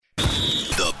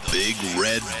Big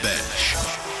Red Bench.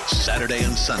 Saturday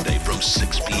and Sunday from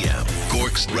 6 p.m.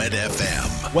 Cork's Red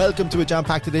FM. Welcome to a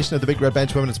jam-packed edition of the Big Red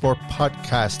Bench Women in Sport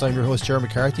podcast. I'm your host, Ger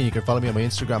McCarthy, and you can follow me on my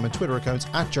Instagram and Twitter accounts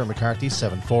at Ger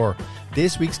McCarthy74.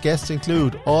 This week's guests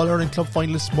include All-Ireland Club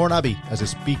finalists Mourneabbey, as I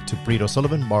speak to Brid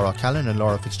O'Sullivan, Maire O'Callaghan and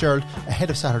Laura Fitzgerald ahead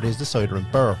of Saturday's decider in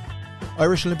Birr.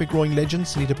 Irish Olympic rowing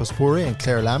legends Sanita Puspure and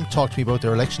Lambe talk to me about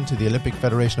their election to the Olympic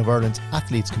Federation of Ireland's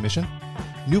Athletes Commission.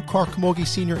 New Cork camogie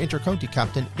senior inter-county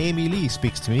captain Amy Lee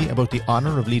speaks to me about the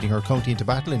honour of leading her county into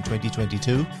battle in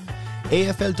 2022.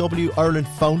 AFLW Ireland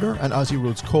founder and Aussie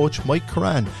Rules coach Mike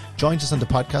Curran joins us on the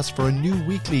podcast for a new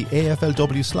weekly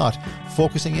AFLW slot,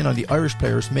 focusing in on the Irish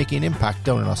players making an impact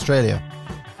down in Australia.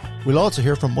 We'll also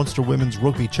hear from Munster Women's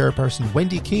Rugby chairperson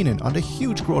Wendy Keenan on the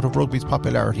huge growth of rugby's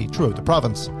popularity throughout the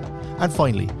province. And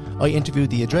finally, I interviewed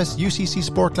the Address UCC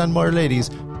Sport Glanmire ladies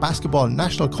basketball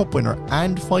National Cup winner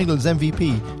and finals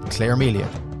MVP Melia.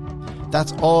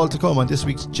 That's all to come on this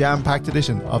week's jam-packed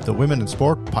edition of the Women in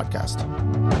Sport podcast.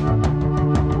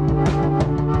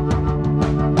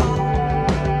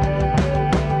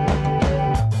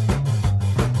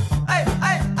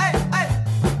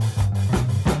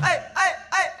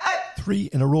 Three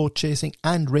in a row chasing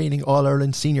and reigning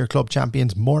All-Ireland senior club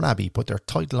champions Mourneabbey put their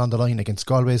title on the line against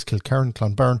Galway's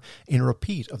Clonberne in a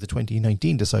repeat of the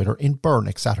 2019 decider in Birr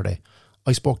next Saturday.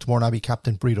 I spoke to Mourneabbey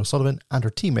captain Brid O'Sullivan and her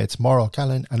teammates Maire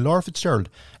O'Callaghan and Laura Fitzgerald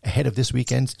ahead of this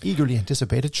weekend's eagerly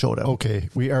anticipated showdown. Okay,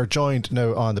 we are joined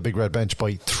now on the Big Red Bench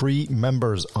by three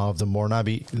members of the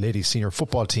Mourneabbey ladies senior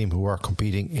football team who are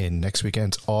competing in next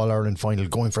weekend's All-Ireland final,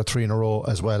 going for three in a row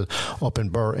as well up in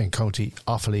Birr in County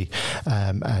Offaly,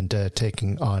 and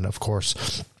taking on, of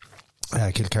course,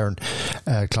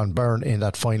 Clonberne in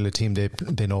that final, a team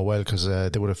they know well because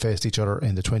they would have faced each other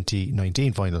in the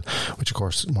 2019 final, which of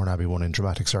course Mourneabbey won in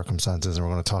dramatic circumstances, and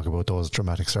we're going to talk about those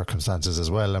dramatic circumstances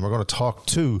as well. And we're going to talk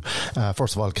to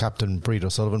first of all Captain Brid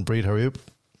O'Sullivan. Brid, how are you?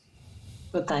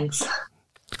 Good, thanks.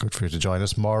 Good for you to join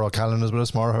us. Maire O'Callaghan is with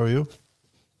us. Maire, how are you?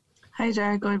 Hi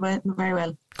Ger, good, very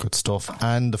well. Good stuff.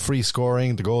 And the free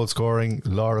scoring, the goal scoring,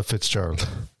 Laura Fitzgerald.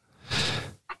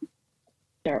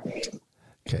 Sure.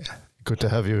 Okay. Good to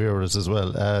have you here with us as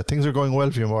well. Things are going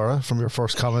well for you, Maire, from your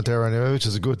first comment there anyway, which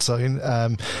is a good sign.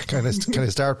 Can I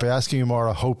start by asking you,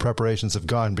 Maire, how preparations have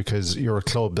gone, because you're a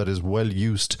club that is well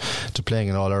used to playing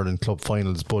in All-Ireland club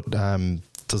finals, but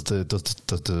does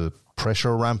the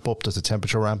pressure ramp up, does the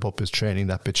temperature ramp up? Is training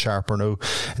that bit sharper now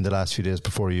in the last few days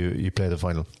before you play the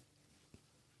final?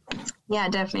 Yeah,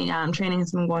 definitely. Training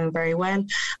has been going very well.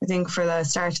 I think for the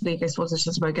start of the week, I suppose it's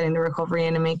just about getting the recovery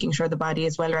in and making sure the body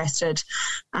is well rested.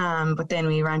 But then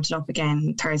we ramped it up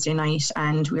again Thursday night,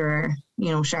 and we were,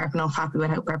 sharp enough, happy with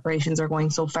how preparations are going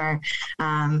so far.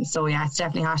 So yeah, it's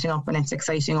definitely hotting up and it's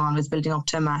exciting, always building up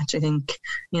to a match. I think,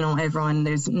 everyone,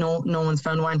 there's no one's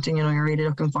found wanting. You're really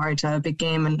looking forward to a big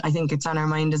game, and I think it's on our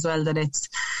mind as well that it's,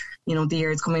 the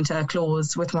year is coming to a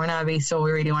close with Mourneabbey, so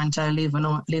we really want to leave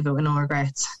it with no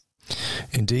regrets.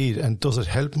 Indeed. And does it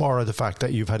help more the fact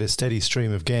that you've had a steady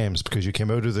stream of games, because you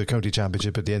came out of the county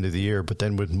championship at the end of the year, but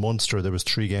then with Munster there was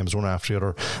 3 games one after the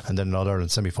other, and then an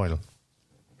All-Ireland semi-final?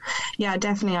 Yeah,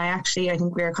 definitely. I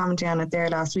think we were commenting on it there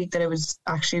last week that it was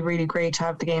actually really great to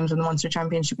have the games in the Munster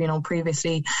Championship.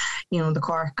 Previously, the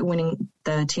Cork winning,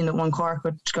 the team that won Cork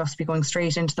would just be going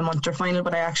straight into the Munster final,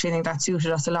 but I actually think that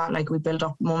suited us a lot. Like, we built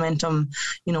up momentum,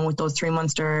 with those 3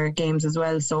 Munster games as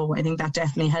well. So I think that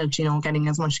definitely helped, getting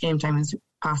as much game time as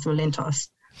possible into us.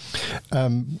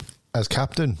 As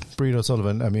captain, Brid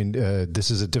O'Sullivan,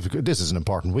 this is an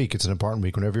important week. It's an important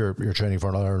week whenever you're training for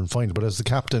an All-Ireland final. But as the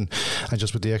captain, and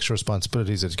just with the extra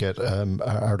responsibilities that you get,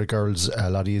 are the girls a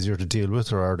lot easier to deal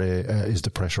with, or are they? Is the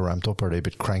pressure ramped up? Are they a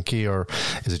bit cranky, or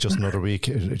is it just another week,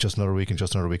 and just another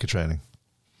week of training?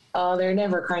 Oh, they're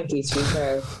never cranky, to be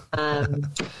fair. But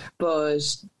I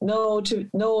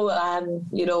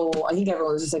think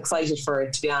everyone's just excited for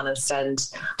it, to be honest. And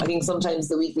I think sometimes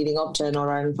the week leading up to an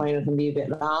All-Ireland final can be a bit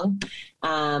long.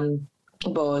 But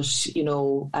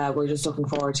we're just looking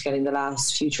forward to getting the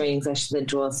last few training sessions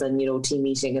into us, and team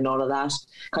meeting and all of that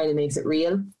kind of makes it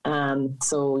real.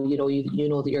 So you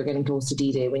know that you're getting close to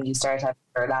D-Day when you start having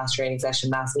our last training session,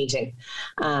 last meeting.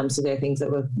 So there are things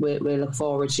that we'll look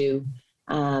forward to.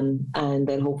 And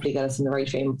then hopefully get us in the right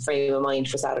frame of mind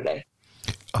for Saturday.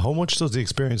 How much does the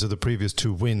experience of the previous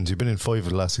 2 wins, you've been in 5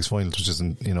 of the last 6 finals, which is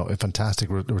a fantastic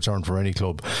return for any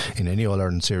club in any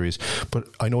All-Ireland series, but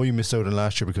I know you missed out on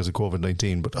last year because of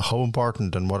COVID-19, but how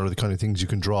important and what are the kind of things you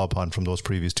can draw upon from those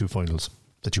previous 2 finals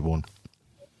that you won?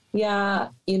 Yeah,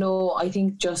 I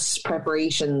think just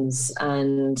preparations,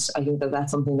 and I think that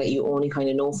that's something that you only kind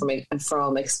of know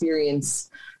from experience.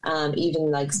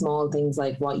 even like small things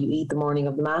like what you eat the morning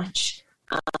of the match,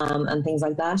 and things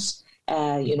like that.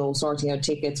 Sorting out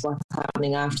tickets, what's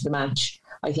happening after the match.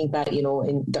 I think that, in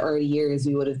the early years,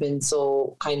 we would have been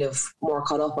so kind of more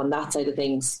caught up on that side of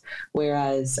things.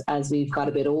 Whereas as we've got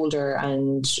a bit older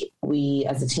and we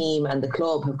as a team and the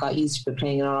club have got used to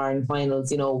playing in our Ireland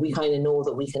finals, we kind of know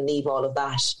that we can leave all of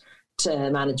that to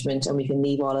management and we can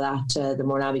leave all of that to the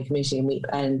Mourneabbey committee,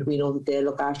 and we know that they'll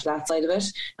look after that side of it,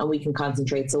 and we can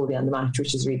concentrate solely on the match,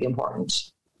 which is really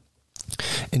important.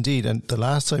 Indeed, and the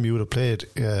last time you would have played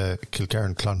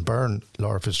Kilkerran-Clonberne,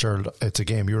 Laura Fitzgerald, it's a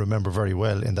game you remember very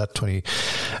well in that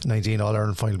 2019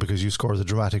 All-Ireland final because you scored the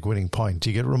dramatic winning point. Do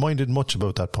you get reminded much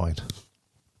about that point?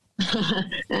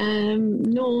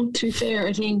 No, to be fair,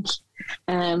 I think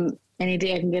any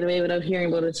day I can get away without hearing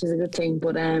about it is a good thing.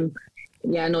 But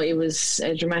it was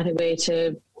a dramatic way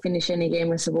to finish any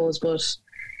game, I suppose. But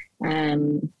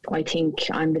I think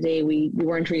on the day we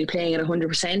weren't really playing at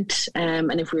 100%,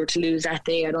 and if we were to lose that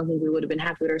day, I don't think we would have been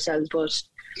happy with ourselves. But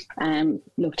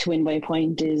look, to win by a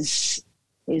point is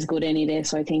good any day.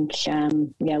 So I think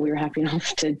we were happy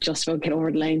enough to just about get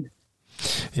over the line.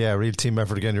 Yeah, real team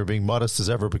effort again. You're being modest as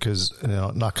ever because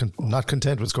not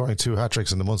content with scoring 2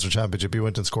 hat-tricks in the Munster Championship. You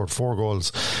went and scored 4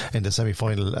 goals in the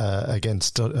semi-final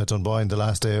against Dunboyne the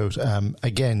last day out.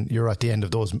 Again, you're at the end of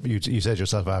those. You said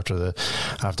yourself after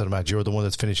the match, you're the one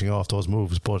that's finishing off those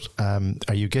moves. But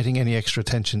are you getting any extra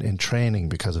attention in training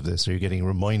because of this? Are you getting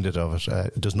reminded of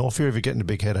it? There's no fear of you getting a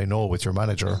big head, I know, with your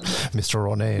manager, Mr.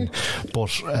 Ronayne.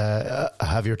 But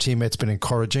have your teammates been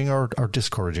encouraging or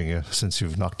discouraging you since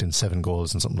you've knocked in 7 goals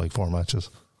in something like 4 matches?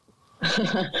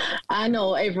 I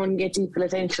know everyone gets equal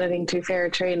attention. I think, to be fair,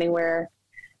 training where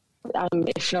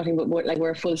if nothing but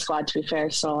we're a full squad, to be fair.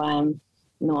 So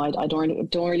I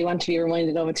don't really want to be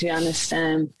reminded of it, to be honest.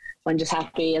 I'm just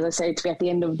happy, as I said, to be at the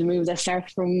end of the move that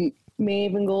starts from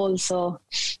Maeve and goals. So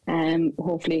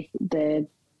hopefully the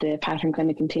pattern kind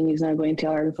of continues now going to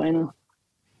our Ireland final.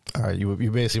 All right,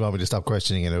 you basically want me to stop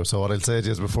questioning you now. So what I'll say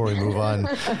just before we move on,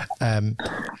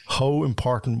 how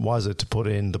important was it to put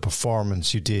in the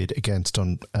performance you did against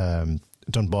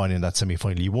Dunboyne in that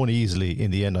semi-final? You won easily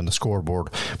in the end on the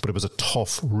scoreboard, but it was a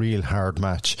tough, real hard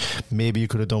match. Maybe you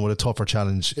could have done with a tougher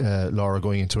challenge, Laura,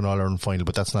 going into an All-Ireland final,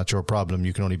 but that's not your problem.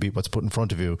 You can only beat what's put in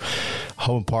front of you.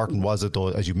 How important was it, though,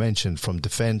 as you mentioned, from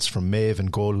defence, from Maeve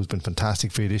and goal, who's been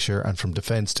fantastic for you this year, and from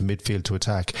defence to midfield to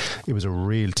attack? It was a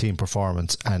real team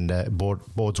performance and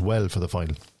bodes well for the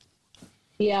final.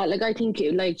 Yeah, I think,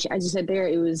 as you said there,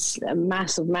 it was a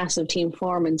massive, massive team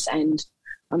performance. And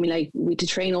I mean, we to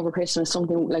train over Christmas,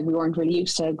 something we weren't really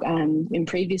used to in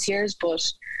previous years,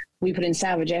 but we put in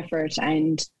savage effort,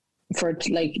 and for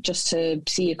just to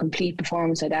see a complete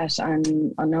performance like that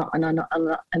on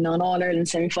All Ireland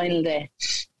semi-final day,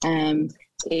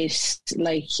 it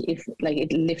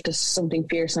lifted us something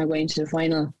fierce now going into the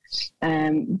final.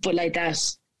 But like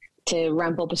that, to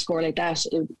ramp up a score like that,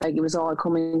 it was all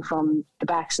coming from the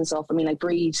backs and stuff. I mean,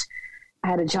 Brid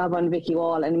had a job on Vicky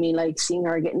Wall, and I mean, seeing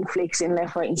her getting flicks in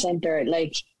left, right and centre,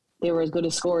 they were as good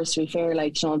as scores, to be fair.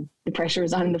 The pressure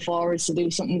was on the forwards to do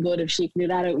something good if she could do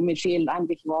that out in midfield and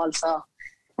Vicky Wall. So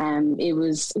it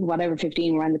was whatever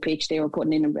 15 were on the pitch, they were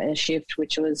putting in a shift,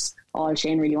 which was all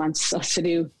Shane really wants us to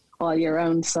do all year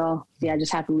round. So yeah,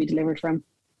 just happy we delivered for him.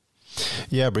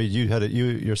 Yeah, Brid, you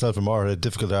yourself and Maire had a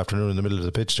difficult afternoon in the middle of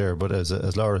the pitch there, but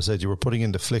as Laura said, you were putting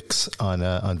in the flicks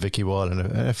on Vicky Wall and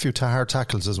a few hard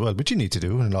tackles as well, which you need to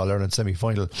do in an All-Ireland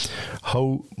semi-final.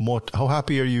 How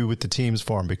happy are you with the team's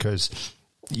form? Because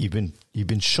you've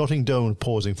been shutting down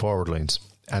opposing forward lines,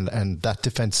 and that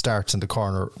defence starts in the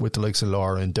corner with the likes of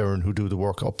Laura and Darren who do the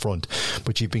work up front,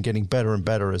 but you've been getting better and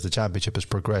better as the championship has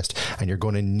progressed, and you're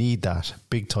going to need that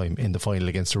big time in the final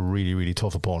against a really, really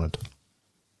tough opponent.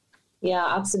 Yeah,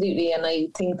 absolutely. And I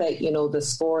think that, the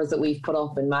scores that we've put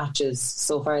up in matches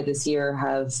so far this year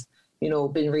have,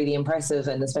 been really impressive.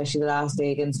 And especially the last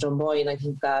day against Dunboyne, I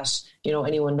think that,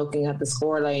 anyone looking at the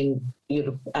scoreline,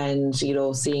 and,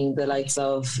 seeing the likes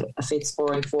of Fitz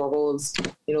scoring 4 goals,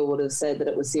 would have said that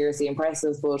it was seriously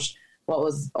impressive. But what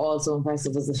was also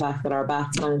impressive was the fact that our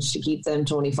backs managed to keep them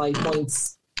to only 5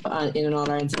 points in an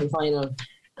All-Ireland semi-final.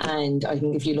 And I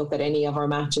think if you look at any of our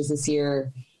matches this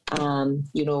year,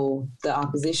 the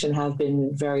opposition have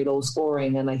been very low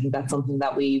scoring, and I think that's something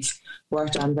that we've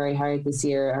worked on very hard this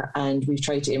year, and we've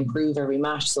tried to improve every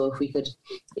match. So if we could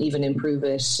even improve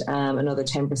it another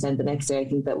 10% the next day, I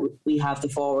think that we have the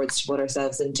forwards to put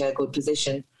ourselves into a good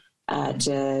position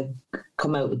to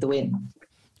come out with the win.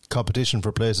 competition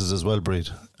for places as well, Brid.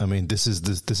 I mean, this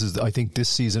is I think this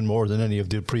season more than any of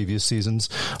the previous seasons.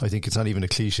 I think it's not even a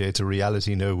cliche, it's a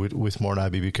reality now with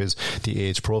Mourneabbey, because the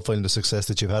age profile and the success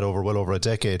that you've had well over a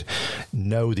decade.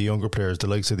 Now the younger players, the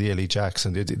likes of the Ellie Jacks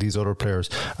and these other players,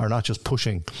 are not just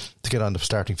pushing to get on the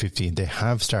starting 15, they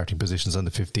have starting positions on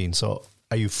the 15. So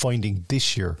are you finding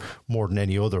this year more than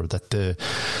any other that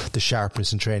the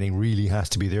sharpness in training really has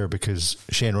to be there because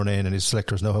Shane Ronayne and his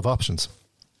selectors now have options?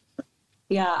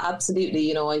 Yeah, absolutely.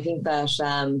 You know, I think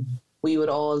that we would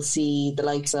all see the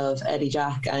likes of Eddie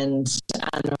Jack and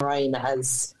Anna Ryan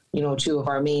as, you know, two of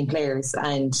our main players.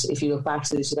 And if you look back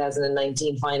to the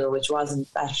 2019 final, which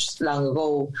wasn't that long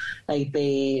ago, like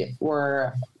they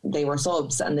were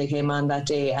subs and they came on that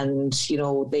day, and, you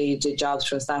know, they did jobs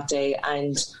for us that day,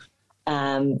 and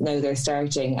now they're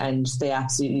starting and they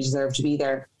absolutely deserve to be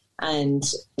there. And,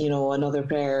 you know, another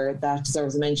player that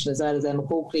deserves a mention as well is Emma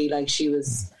Coakley. Like, she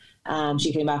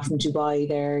came back from Dubai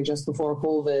there just before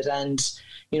COVID, and,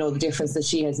 you know, the difference that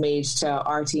she has made to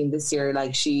our team this year,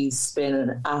 like, she's been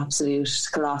an absolute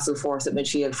colossal force at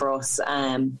midfield for us.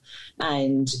 And,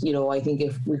 you know, I think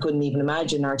if we couldn't even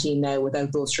imagine our team now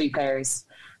without those three players,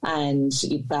 and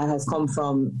that has come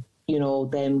from, you know,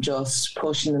 them just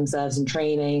pushing themselves in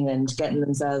training and getting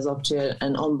themselves up to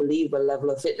an unbelievable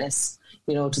level of fitness,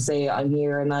 you know, to say I'm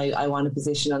here and I want a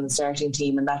position on the starting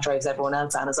team, and that drives everyone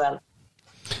else on as well.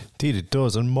 Indeed it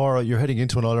does. And Maura, you're heading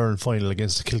into an All-Ireland final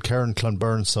against the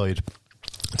Kilkerran-Clonberne side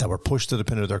that were pushed to the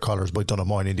pin of their collars by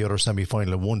Donaghmoyne in the other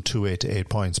semi-final and won 2-8 to 8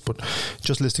 points. But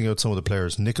just listing out some of the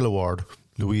players: Nicola Ward,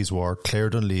 Louise Ward, Claire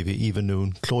Dunleavy, Eva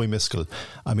Noon, Chloe Miskell.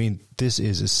 I mean, this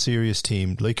is a serious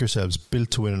team, like yourselves,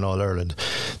 built to win in All-Ireland.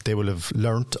 They will have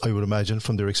learnt, I would imagine,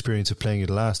 from their experience of playing it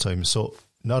last time. So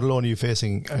not alone are you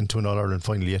facing into an All-Ireland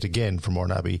final yet again for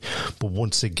Mourneabbey, but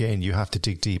once again you have to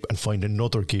dig deep and find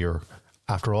another gear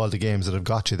after all the games that have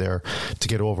got you there to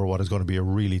get over what is going to be a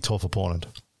really tough opponent.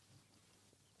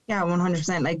 Yeah,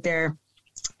 100%. Like, they're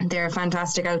a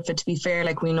fantastic outfit, to be fair.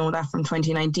 Like, we know that from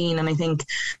 2019, and I think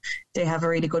they have a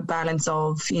really good balance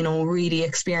of, you know, really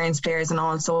experienced players and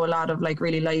also a lot of, like,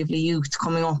 really lively youth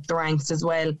coming up the ranks as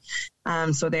well.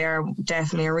 So they are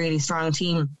definitely a really strong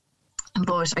team.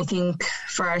 But I think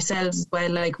for ourselves as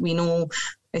well, like, we know,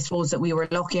 I suppose, that we were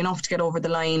lucky enough to get over the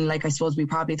line. Like, I suppose we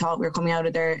probably thought we were coming out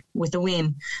of there with the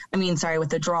win. With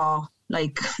the draw.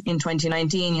 Like, in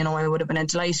 2019, you know, I would have been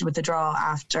delighted with the draw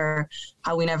after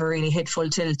how we never really hit full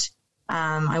tilt.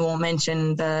 I won't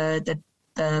mention the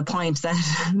point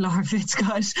that Laura Fitz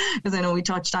got, because I know we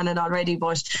touched on it already,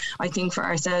 but I think for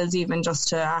ourselves, even just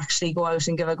to actually go out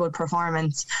and give a good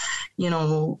performance, you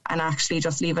know, and actually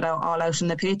just leave it all out on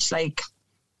the pitch, like,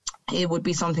 it would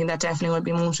be something that definitely would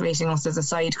be motivating us as a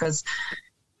side, because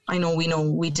we know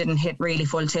we didn't hit really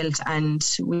full tilt,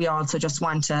 and we also just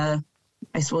want to,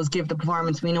 I suppose, give the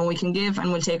performance we know we can give,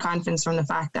 and we'll take confidence from the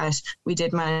fact that we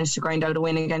did manage to grind out a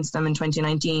win against them in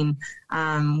 2019,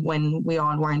 when we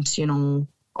all weren't, you know,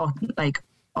 like,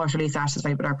 utterly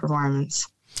satisfied with our performance.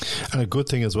 And a good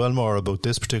thing as well, Maura, about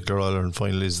this particular All-Ireland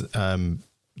final is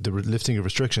the lifting of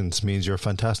restrictions means your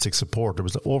fantastic support. There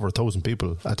was over 1,000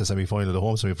 people at the semi-final, the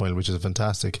home semi-final, which is a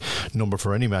fantastic number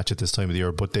for any match at this time of the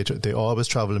year. But they always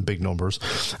travel in big numbers,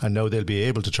 and now they'll be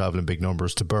able to travel in big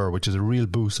numbers to Birr, which is a real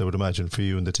boost, I would imagine, for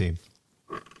you and the team.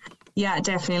 Yeah,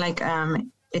 definitely. Like,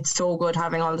 it's so good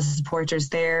having all the supporters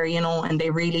there, you know, and they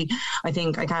really, I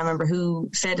think, I can't remember who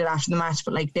said it after the match,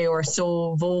 but, like, they were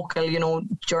so vocal, you know,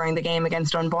 during the game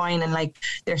against Dunboyne, and, like,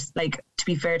 there's, like, to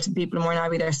be fair to the people in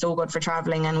Mourneabbey, they're so good for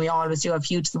travelling, and we always do have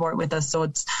huge support with us, so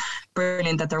it's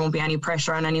brilliant that there won't be any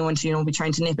pressure on anyone to, you know, be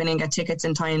trying to nip in and get tickets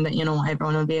in time, that, you know,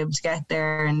 everyone will be able to get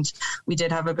there. And we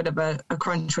did have a bit of a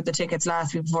crunch with the tickets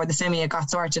last week before the semi. It got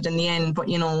sorted in the end, but,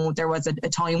 you know, there was a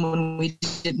time when we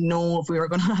didn't know if we were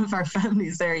going to have our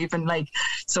families there even, like,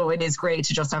 so it is great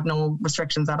to just have no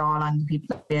restrictions at all on the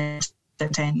people that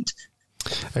attend.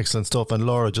 Excellent stuff. And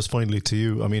Laura, just finally to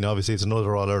you, I mean, obviously it's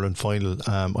another All-Ireland final.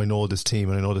 I know this team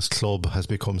and I know this club has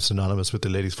become synonymous with the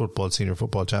Ladies Football Senior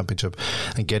Football Championship,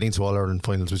 and getting to All-Ireland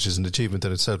finals, which is an achievement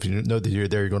in itself. You know that you're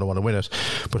there, you're going to want to win it.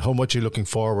 But how much are you looking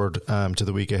forward to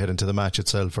the week ahead and to the match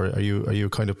itself? Are you a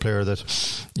kind of player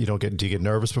that do you get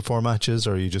nervous before matches,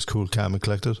 or are you just cool, calm and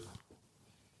collected?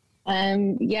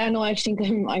 Yeah, no, I think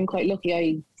I'm quite lucky.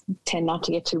 I tend not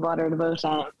to get too bothered about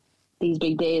these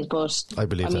big days, but I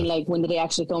mean, like, when the day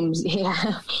actually comes,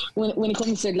 yeah, when it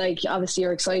comes to, like, obviously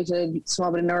you're excited,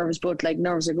 small bit of nervous, but, like,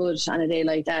 nerves are good on a day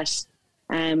like that.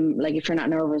 Like, if you're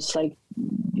not nervous, like,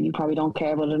 you probably don't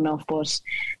care about it enough, but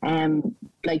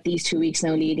like, these 2 weeks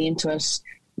now leading into it,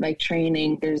 like,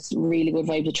 training, there's really good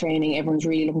vibes of training, everyone's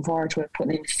really looking forward to it,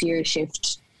 putting in a serious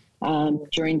shift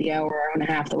during the hour and a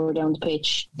half that we're down the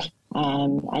pitch,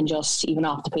 and just even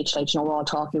off the pitch, like, you know, we're all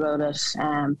talking about it,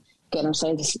 getting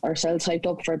ourselves hyped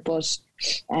up for it. But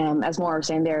as Maire was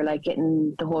saying there, like,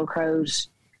 getting the whole crowd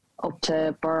up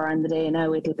to Burr on the day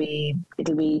now, it'll be a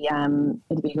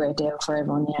great day for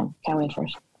everyone. Yeah, can't wait for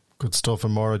it. Good stuff.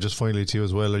 And Maire, just finally to you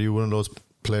as well, are you one of those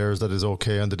players that is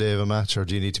okay on the day of a match, or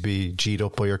do you need to be G'd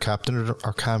up by your captain,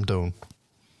 or calm down?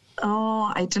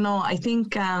 Oh, I don't know. I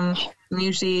think I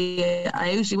usually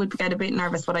would get a bit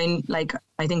nervous, but I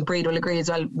think Brid will agree as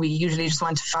well. We usually just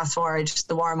want to fast forward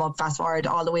the warm up, fast forward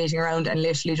all the waiting around, and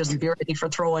literally just be ready for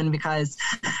throwing, because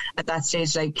at that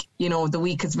stage, like, you know, the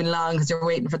week has been long because you're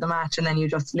waiting for the match, and then you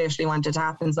just literally want it to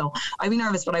happen. So I'd be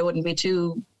nervous, but I wouldn't be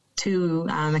too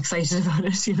excited about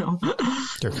it, you know.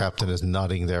 Your captain is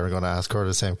nodding there. I'm going to ask her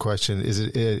the same question.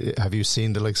 Have you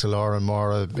seen the likes of Laura and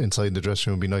Maire inside the dressing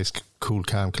room be nice, cool,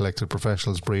 calm, collected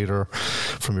professionals, Breeder,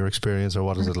 from your experience, or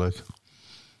what is it like?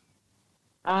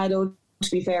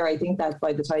 To be fair, I think that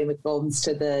by the time it comes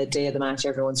to the day of the match,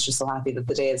 everyone's just so happy that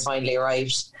the day has finally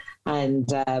arrived. And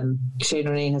Shane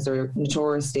O'Neill has a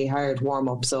notoriously hard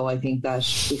warm-up, so I think that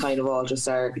we kind of all just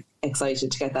are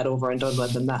excited to get that over and done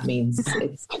with, and that means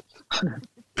it's...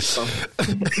 So.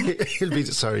 He'll be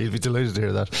delighted to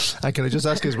hear that. And can I just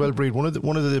ask you as well, Brid, one of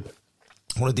the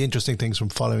interesting things from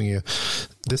following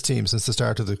this team since the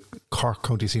start of the Cork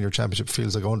County Senior Championship,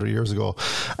 feels like 100 years ago,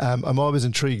 I'm always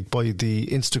intrigued by the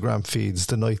Instagram feeds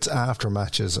the nights after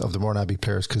matches of the Mourneabbey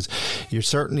players, because you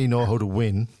certainly know how to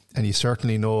win and you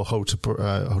certainly know how to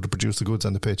produce the goods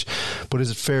on the pitch, but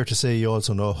is it fair to say you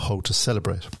also know how to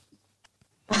celebrate?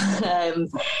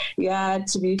 Yeah,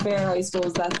 to be fair, I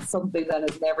suppose that's something that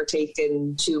has never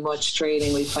taken too much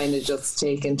training. We've kind of just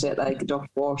taken to it like a duck of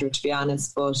water, to be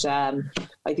honest. But I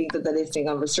think that the lifting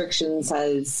of restrictions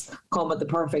has come at the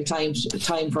perfect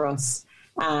time for us.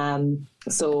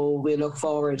 So we look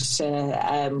forward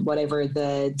to whatever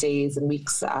the days and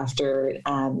weeks after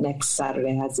next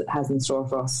Saturday has in store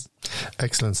for us.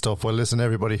 Excellent stuff. Well, listen,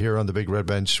 everybody here on the Big Red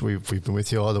Bench, we've been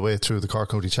with you all the way through the Cork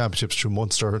County Championships, through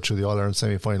Munster, through the All-Ireland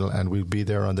semi-final, and we'll be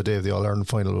there on the day of the All-Ireland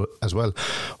final as well,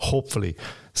 hopefully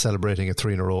celebrating a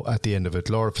 3 in a row at the end of it.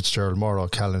 Laura Fitzgerald, Maire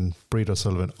O'Callaghan, Brid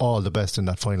O'Sullivan, all the best in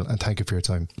that final, and thank you for your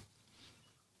time.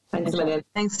 Thanks a million.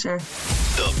 Thanks, Ger.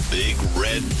 The Big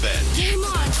Red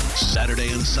Bench, Saturday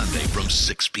and Sunday from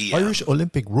 6 p.m. Irish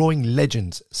Olympic rowing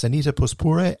legends Sanita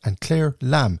Puspure and Claire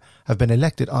Lambe have been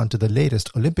elected onto the latest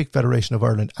Olympic Federation of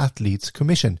Ireland Athletes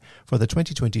Commission for the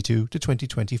 2022 to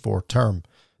 2024 term.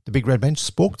 The Big Red Bench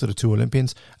spoke to the two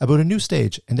Olympians about a new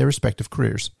stage in their respective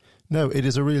careers. Now, it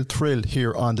is a real thrill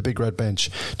here on the Big Red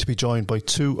Bench to be joined by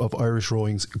two of Irish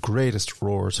rowing's greatest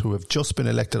rowers who have just been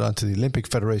elected onto the Olympic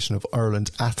Federation of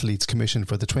Ireland Athletes Commission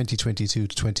for the 2022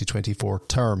 to 2024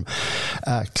 term.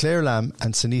 Claire Lambe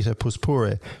and Sanita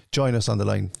Puspure join us on the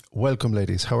line. Welcome,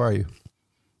 ladies. How are you?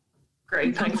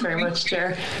 Great, thanks very much,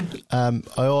 Ger. I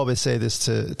always say this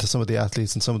to some of the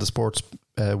athletes and some of the sports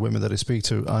women that I speak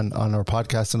to on our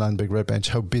podcast and on Big Red Bench,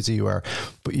 how busy you are.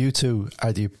 But you two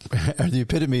are the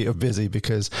epitome of busy,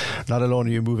 because not alone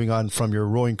are you moving on from your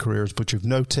rowing careers, but you've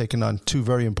now taken on two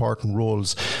very important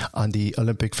roles on the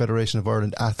Olympic Federation of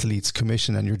Ireland Athletes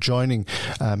Commission, and you're joining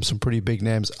some pretty big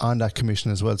names on that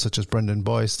commission as well, such as Brendan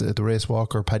Boyce, the race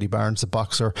walker, Paddy Barnes, the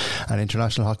boxer, and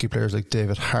international hockey players like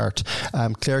David Hart.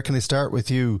 Claire, can I start with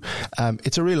you?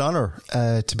 It's a real honour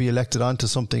to be elected onto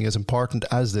something as important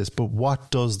as this, but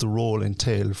what does the role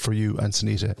entail for you and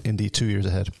Sanita in the 2 years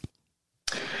ahead?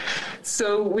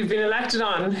 So we've been elected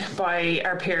on by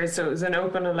our peers, so it was an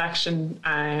open election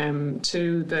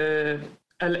to the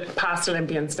past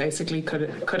Olympians, basically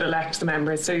could elect the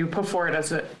members. So you put forward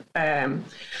as a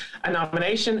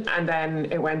nomination, and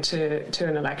then it went to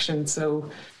an election. So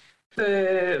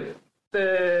the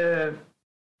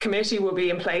committee will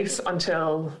be in place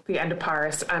until the end of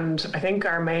Paris, and I think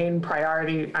our main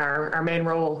priority, our main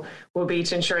role will be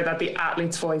to ensure that the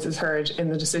athlete's voice is heard in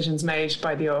the decisions made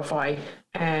by the OFI.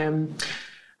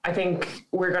 I think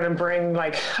we're going to bring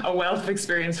like a wealth of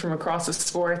experience from across the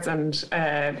sports and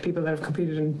people that have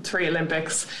competed in 3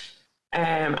 Olympics,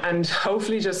 and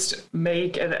hopefully just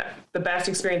make it the best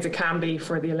experience it can be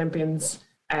for the Olympians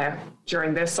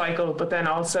during this cycle, but then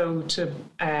also to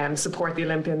support the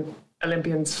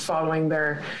Olympians following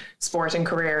their sporting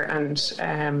career and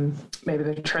maybe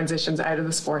the transitions out of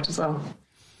the sport as well.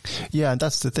 Yeah, and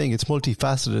that's the thing. It's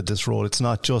multifaceted, this role. It's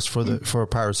not just for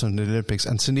Paris and the Olympics.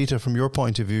 And Sanita, from your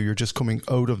point of view, you're just coming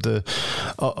out of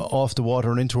off the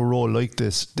water and into a role like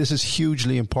this. This is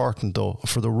hugely important, though,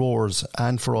 for the rowers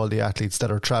and for all the athletes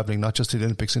that are travelling, not just to the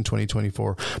Olympics in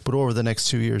 2024, but over the next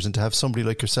 2 years. And to have somebody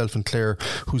like yourself and Claire,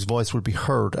 whose voice will be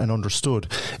heard and understood,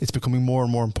 it's becoming more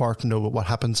and more important, though, what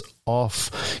happens off,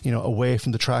 away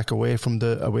from the track, away from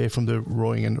the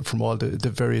rowing, and from all the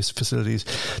various facilities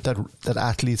that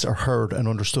athletes are heard and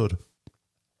understood.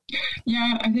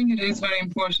 Yeah, I think it is very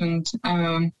important.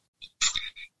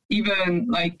 Even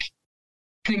like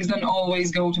things don't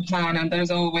always go to plan, and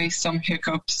there's always some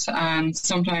hiccups. And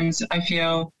sometimes I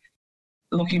feel,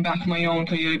 looking back at my own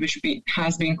career, which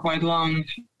has been quite long,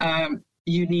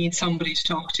 you need somebody to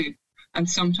talk to, and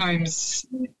sometimes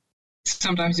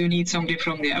you need somebody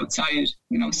from the outside.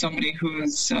 Somebody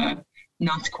who's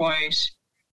not quite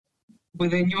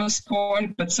within your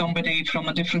sport, but somebody from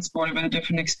a different sport with a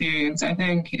different experience. I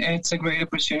think it's a great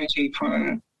opportunity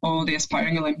for all the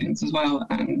aspiring Olympians as well,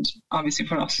 and obviously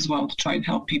for us as well, to try to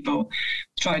help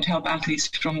athletes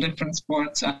from different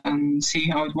sports and see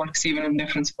how it works even in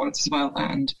different sports as well,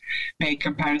 and make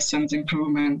comparisons,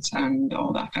 improvements, and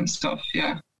all that kind of stuff.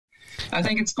 Yeah, I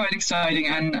think it's quite exciting,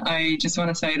 and I just want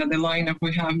to say that the lineup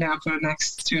we have now for the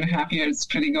next 2.5 years is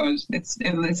pretty good. It's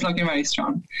looking very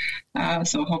strong.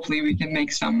 So hopefully we can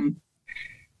make some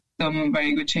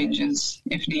very good changes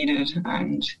if needed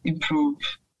and improve.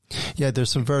 Yeah, there's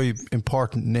some very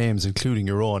important names, including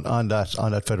your own, on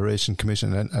that Federation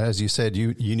Commission. And as you said,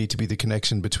 you need to be the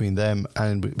connection between them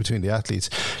and between the athletes.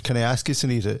 Can I ask you,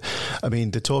 Sanita, I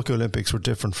mean, the Tokyo Olympics were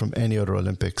different from any other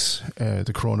Olympics,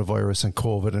 the coronavirus and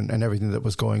COVID and everything that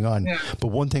was going on. Yeah. But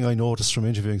one thing I noticed from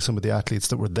interviewing some of the athletes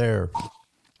that were there,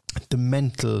 the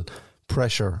mental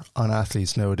pressure on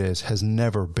athletes nowadays has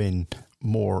never been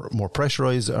more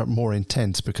pressurized or more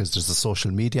intense, because there's the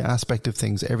social media aspect of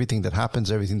things. Everything that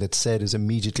happens, everything that's said is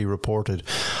immediately reported.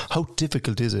 How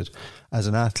difficult is it as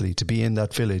an athlete to be in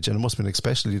that village? And it must have been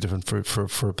especially different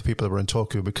for people that were in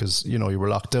Tokyo, because you were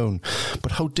locked down.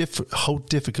 But how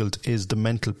difficult is the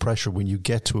mental pressure when you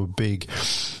get to a big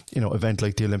event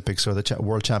like the Olympics or the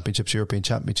World Championships, European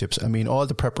Championships? I mean, all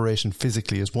the preparation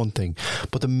physically is one thing,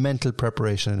 but the mental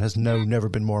preparation has now never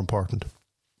been more important.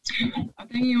 I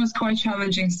think it was quite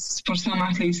challenging for some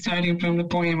athletes, starting from the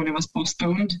point when it was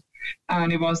postponed,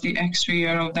 and it was the extra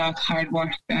year of that hard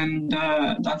work and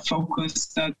that focus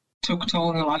that took toll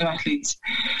on a lot of athletes.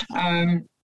 And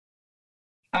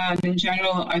in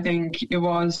general, I think it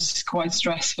was quite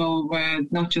stressful,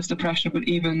 with not just the pressure, but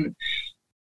even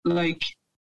like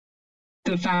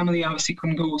the family obviously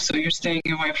couldn't go, so you're staying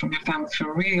away from your family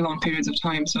for really long periods of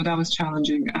time. So that was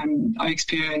challenging, and I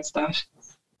experienced that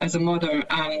as a mother,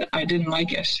 and I didn't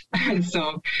like it.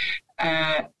 So,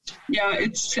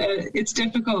 it's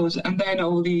difficult. And then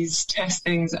all these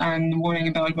testings and worrying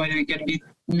about whether you're going to be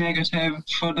negative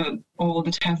for all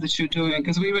the tests that you're doing,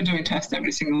 because we were doing tests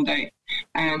every single day,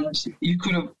 and you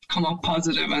could have come up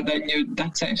positive, and then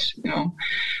that's it,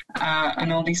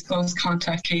 and all these close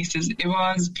contact cases. It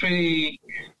was pretty,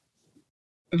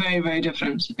 very, very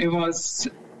different. It was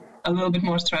a little bit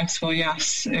more stressful,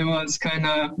 yes. It was kind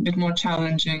of a bit more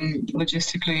challenging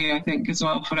logistically, I think, as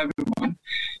well, for everyone.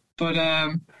 But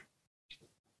a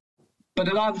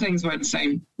lot of things were the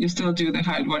same. You still do the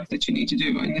hard work that you need to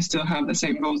do, and you still have the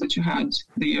same goals that you had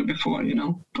the year before,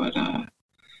 But,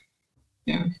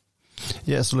 yeah.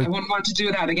 Yeah, so I wouldn't want to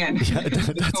do that again. Yeah,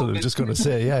 that's what I was just going to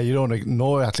say. Yeah,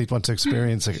 no athlete wants to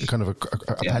experience a kind of a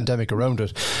pandemic around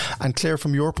it. And Claire,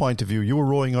 from your point of view, you were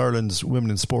rowing Ireland's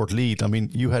women in sport lead. I mean,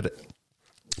 you had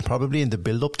probably in the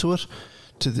build up to it,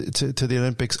 to the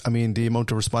Olympics, I mean, the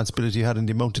amount of responsibility you had and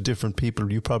the amount of different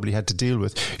people you probably had to deal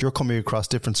with. You're coming across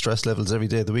different stress levels every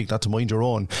day of the week, not to mind your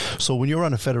own. So when you're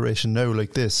on a federation now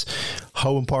like this,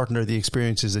 how important are the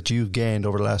experiences that you've gained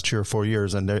over the last 3 or 4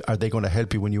 years, and are they going to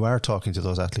help you when you are talking to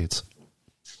those athletes?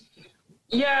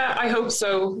 Yeah, I hope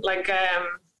so. Like,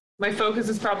 my focus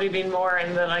has probably been more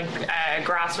in the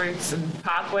grassroots and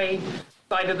pathway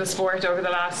side of the sport over the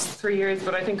last 3 years,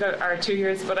 but I think or 2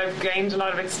 years, but I've gained a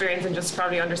lot of experience in just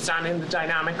probably understanding the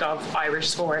dynamic of Irish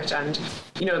sport and,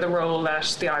 the role that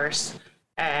the Irish,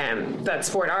 that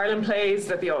Sport Ireland plays,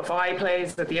 that the OFI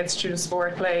plays, that the Institute of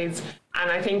Sport plays. And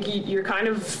I think you're kind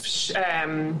of,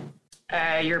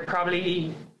 you're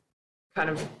probably kind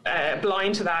of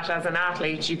blind to that as an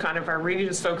athlete. You kind of are really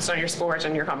just focused on your sport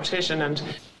and your competition, and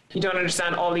you don't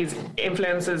understand all these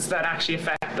influences that actually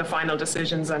affect the final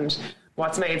decisions and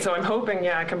what's made. So I'm hoping,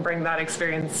 I can bring that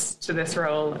experience to this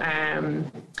role, and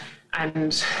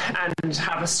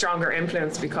have a stronger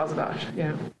influence because of that.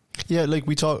 Yeah. Yeah,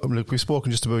 we've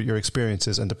spoken just about your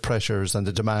experiences and the pressures and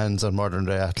the demands on modern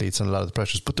day athletes and a lot of the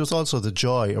pressures, but there's also the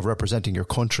joy of representing your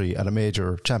country at a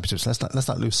major championships. Let's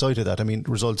not lose sight of that. I mean,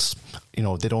 results, they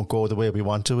don't go the way we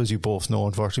want to, as you both know,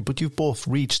 unfortunately, but you've both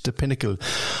reached the pinnacle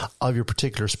of your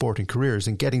particular sporting careers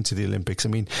in getting to the Olympics. I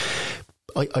mean,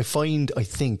 I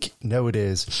think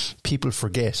nowadays people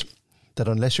forget that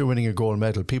unless you're winning a gold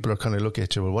medal, people are kind of looking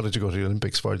at you, well, what did you go to the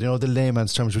Olympics for? The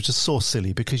layman's terms, which is so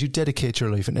silly, because you dedicate your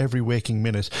life in every waking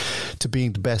minute to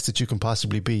being the best that you can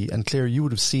possibly be. And Claire, you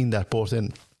would have seen that both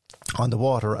on the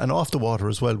water and off the water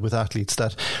as well with athletes,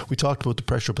 that we talked about the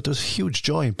pressure, but there's huge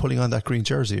joy in pulling on that green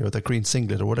jersey or that green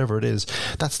singlet or whatever it is.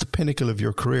 That's the pinnacle of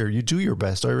your career. You do your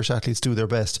best. Irish athletes do their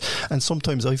best. And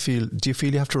sometimes do you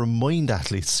feel you have to remind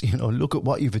athletes, look at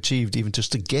what you've achieved even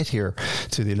just to get here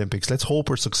to the Olympics. Let's hope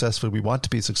we're successful. We want to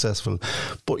be successful.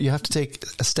 But you have to take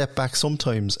a step back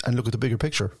sometimes and look at the bigger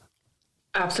picture.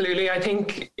 Absolutely. I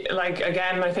think,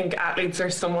 I think athletes are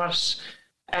somewhat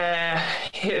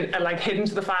hidden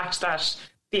to the fact that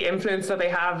the influence that they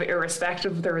have,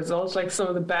 irrespective of the result. Like, some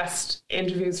of the best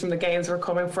interviews from the games were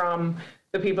coming from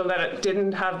the people that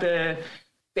didn't have the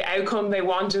outcome they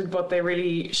wanted, but they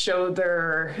really showed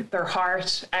their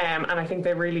heart, and I think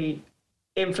they really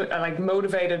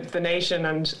motivated the nation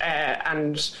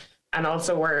and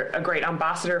also were a great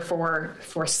ambassador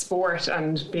for sport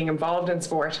and being involved in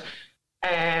sport.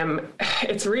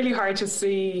 It's really hard to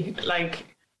see,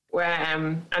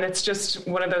 and it's just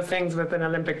one of those things with an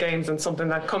Olympic Games and something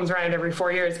that comes around every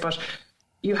 4 years, but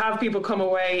you have people come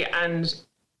away and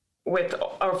with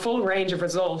a full range of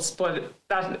results, but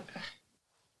that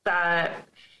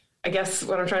I guess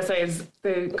what I'm trying to say is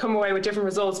they come away with different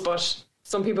results, but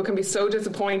some people can be so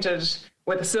disappointed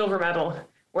with a silver medal,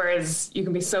 whereas you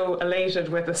can be so elated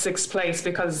with a 6th place,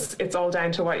 because it's all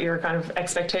down to what your kind of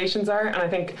expectations are. And I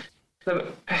think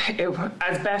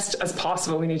as best as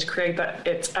possible, we need to create that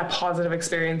it's a positive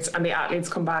experience and the athletes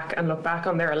come back and look back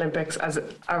on their Olympics as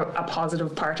a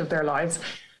positive part of their lives.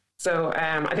 So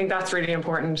I think that's really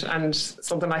important, and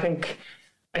something I think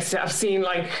I've seen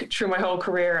through my whole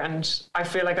career, and I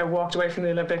feel like I walked away from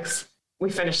the Olympics.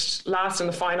 We finished last in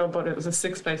the final, but it was a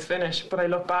 6th place finish, but I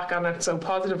look back on it so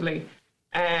positively.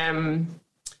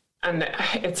 And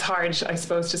it's hard, I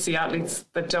suppose, to see athletes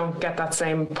that don't get that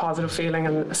same positive feeling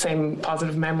and the same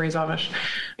positive memories of it.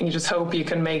 And you just hope you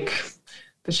can make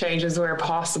the changes where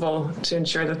possible to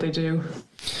ensure that they do.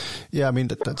 Yeah, I mean,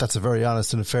 that's a very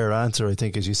honest and a fair answer, I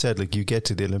think. As you said, you get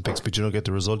to the Olympics, but you don't get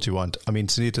the result you want. I mean,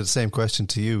 Sanita, the same question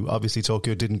to you. Obviously,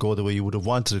 Tokyo didn't go the way you would have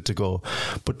wanted it to go,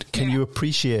 but can you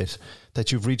appreciate that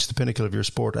you've reached the pinnacle of your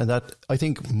sport, and that I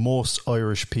think most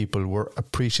Irish people were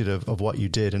appreciative of what you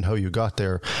did and how you got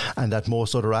there, and that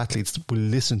most other athletes will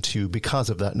listen to you because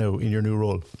of that now in your new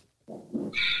role?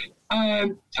 I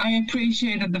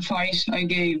appreciated the fight I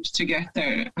gave to get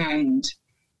there, and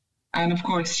of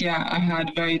course, I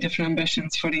had very different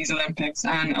ambitions for these Olympics,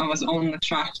 and I was on the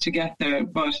track to get there,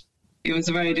 but it was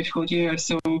a very difficult year,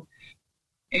 so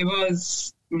it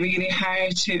was really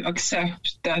hard to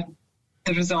accept that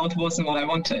the result wasn't what I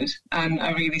wanted, and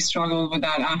I really struggled with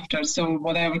that after. So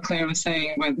whatever Claire was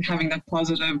saying, with having that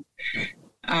positive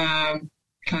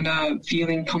kind of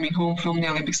feeling coming home from the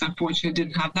Olympics, unfortunately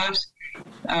didn't have that.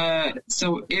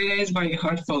 So it is very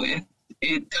hurtful.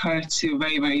 It hurts you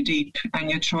very, very deep, and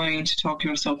you're trying to talk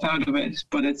yourself out of it,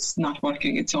 but it's not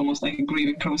working. It's almost like a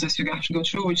grieving process you have to go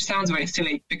through, which sounds very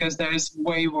silly because there's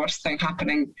way worse things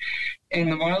happening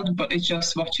in the world, but it's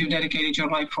just what you dedicated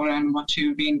your life for and what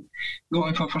you've been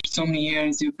going for so many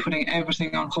years. You're putting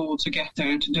everything on hold to get there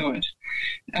and to do it.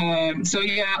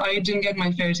 I didn't get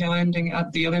my fairy tale ending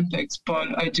at the Olympics, but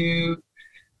I do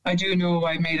know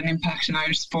I made an impact in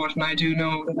Irish sport, and I do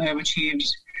know that I have achieved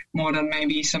more than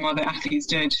maybe some other athletes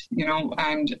did,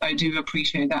 and I do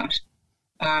appreciate that.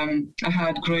 I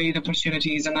had great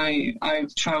opportunities, and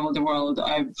I've travelled the world.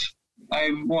 I've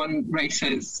won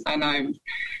races, and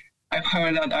I've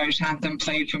heard that Irish anthem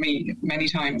played for me many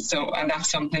times. So, and that's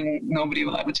something nobody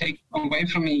will ever take away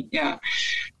from me. Yeah,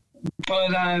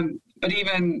 but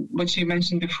even what you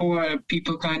mentioned before,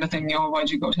 people kind of think, why'd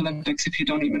you go to Olympics if you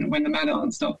don't even win the medal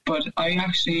and stuff? But I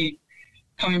actually,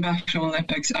 coming back from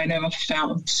Olympics, I never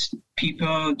felt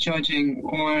people judging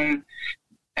or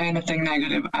anything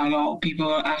negative at all.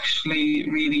 People are actually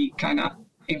really kind of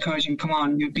encouraging, come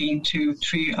on, you've been to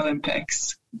 3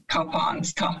 Olympics, cop on,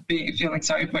 stop feeling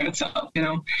sorry for yourself,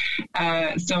 people,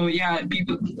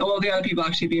 all the other people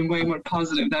actually being way more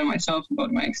positive than myself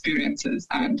about my experiences,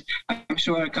 and I'm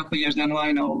sure a couple of years down the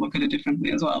line I'll look at it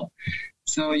differently as well.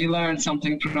 So you learn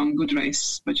something from good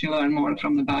race, but you learn more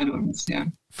from the bad ones, yeah.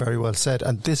 Very well said.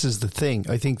 And this is the thing.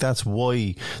 I think that's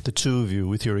why the two of you,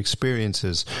 with your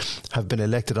experiences, have been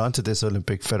elected onto this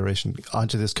Olympic Federation,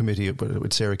 onto this committee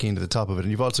with Sarah Keenan at the top of it.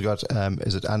 And you've also got,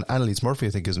 Annalise Murphy, I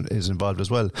think, is involved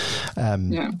as well.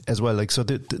 As well. Like, so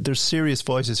there's serious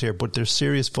voices here, but there's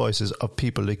serious voices of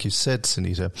people, like you said,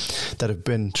 Sanita, that have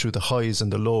been through the highs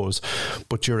and the lows.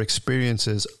 But your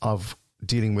experiences of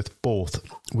dealing with both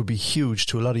would be huge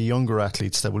to a lot of younger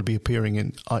athletes that will be appearing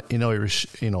in Irish,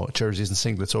 jerseys and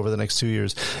singlets over the next 2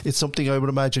 years. It's something I would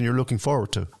imagine you're looking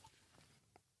forward to.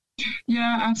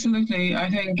 Yeah, absolutely. I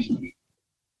think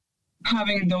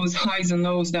having those highs and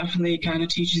lows definitely kind of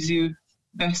teaches you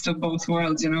best of both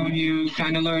worlds. You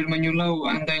kind of learn when you're low,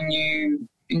 and then you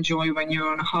enjoy when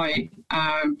you're on a high.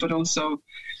 But also,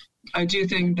 I do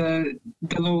think the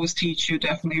lows teach you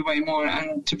definitely way more,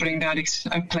 and to bring that,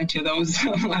 I have plenty of those,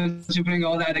 to bring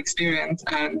all that experience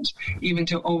and even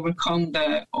to overcome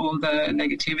all the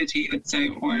negativity, let's say,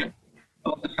 or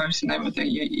all the hurt and everything,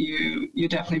 you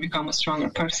definitely become a stronger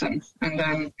person. And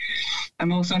then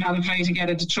I'm also not afraid to get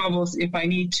into trouble if I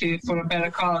need to for a better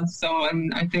cause. So,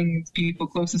 and I think people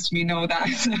closest to me know that.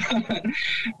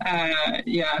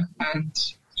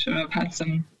 And sure, I've had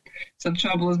some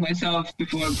troubles myself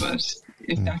before, but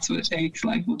if that's what it takes,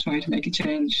 life will try to make a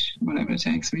change, whatever it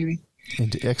takes, really.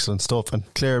 Excellent stuff. And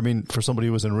Claire, I mean, for somebody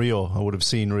who was in Rio, I would have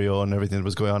seen Rio and everything that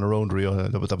was going on around Rio.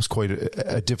 That was quite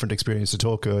a different experience to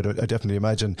Tokyo. I definitely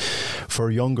imagine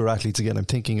for younger athletes, again, I'm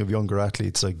thinking of younger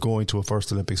athletes like going to a first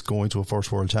Olympics, going to a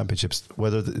first World Championships,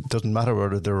 whether it doesn't matter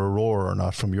whether they're a rower or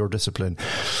not from your discipline,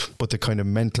 but the kind of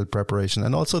mental preparation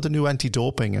and also the new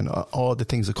anti-doping and all the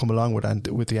things that come along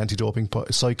with the anti-doping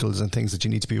cycles and things that you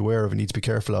need to be aware of and need to be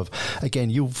careful of. Again,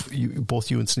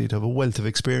 both you and Sanita have a wealth of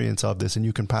experience of this, and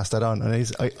you can pass that on.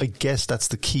 And I guess that's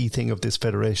the key thing of this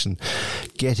federation,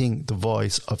 getting the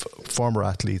voice of former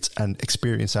athletes and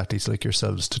experienced athletes like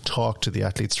yourselves to talk to the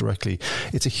athletes directly.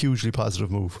 It's a hugely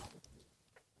positive move.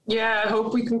 Yeah, I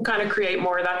hope we can kind of create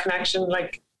more of that connection.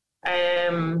 Like, I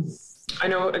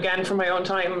know, again, from my own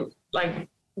time, like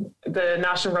the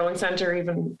National Rowing Centre,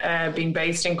 even being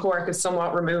based in Cork, is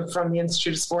somewhat removed from the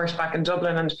Institute of Sport back in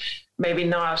Dublin, and maybe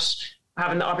not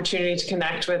having the opportunity to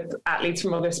connect with athletes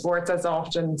from other sports as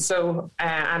often. So,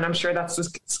 and I'm sure that's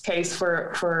the case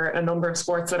for a number of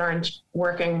sports that aren't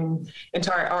working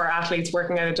or athletes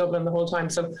working out of Dublin the whole time.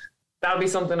 So that'll be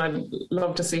something I'd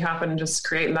love to see happen, just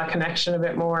creating that connection a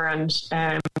bit more, and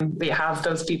that you have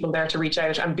those people there to reach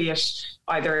out, and be it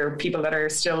either people that are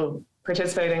still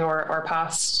participating or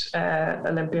past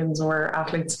Olympians or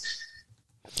athletes.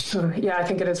 So yeah, I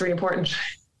think it is really important.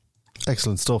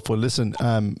 Excellent stuff. Well, listen,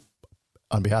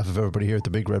 on behalf of everybody here at the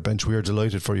Big Red Bench, we are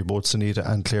delighted for you both, Sanita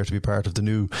and Claire, to be part of the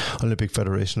new Olympic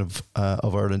Federation of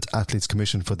Ireland's Athletes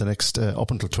Commission for the next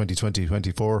up until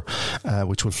 2020-24,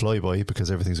 which will fly by because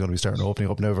everything's going to be starting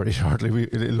opening up now very shortly,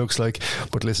 it looks like.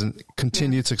 But listen,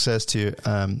 continued success to you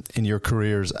in your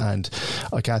careers, and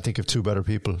I can't think of two better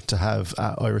people to have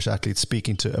Irish athletes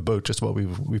speaking to about just what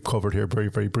we've covered here very,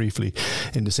 very briefly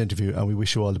in this interview, and we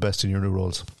wish you all the best in your new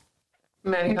roles.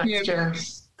 Many thanks, Ger.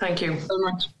 Thank you so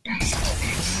much.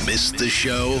 Missed the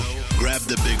show? Grab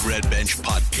the Big Red Bench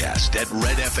podcast at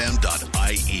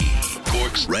redfm.ie.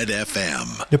 Cork's Red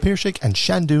FM. The Pearshik and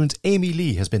Shandoon's Amy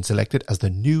Lee has been selected as the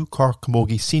new Cork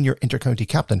Camogie Senior Intercounty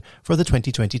Captain for the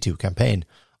 2022 campaign.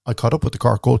 I caught up with the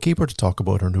Cork goalkeeper to talk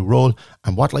about her new role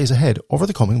and what lies ahead over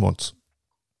the coming months.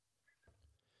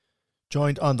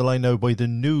 Joined on the line now by the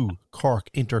new Cork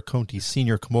Intercounty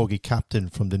Senior Camogie Captain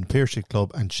from the Pearshik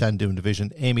Club and Shandoon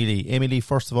Division, Amy Lee. Amy Lee,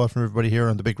 first of all, from everybody here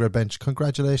on the Big Red Bench,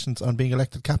 congratulations on being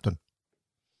elected captain.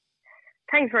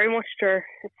 Thanks very much, Ger.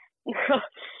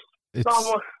 It's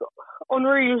almost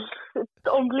unreal. It's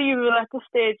unbelievable at this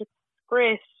stage. It's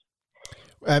great.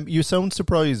 You sound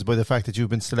surprised by the fact that you've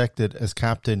been selected as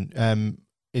captain.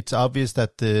 It's obvious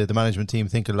that the management team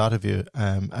think a lot of you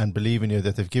and believe in you,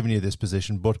 that they've given you this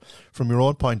position. But from your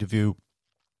own point of view,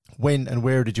 when and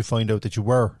where did you find out that you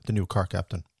were the new Cork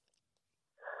captain?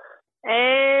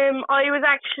 I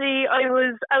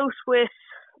was out with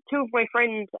two of my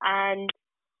friends, and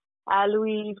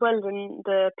Louise Weldon,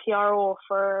 the PRO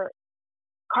for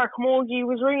Cork Camogie,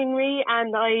 was ringing me,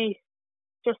 and I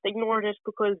just ignored it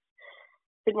because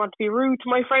I didn't want to be rude to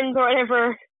my friends or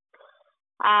whatever.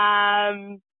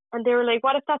 And they were like,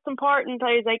 what if that's important?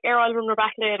 I was like, I'll ring her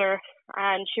back later.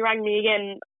 And she rang me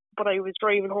again, but I was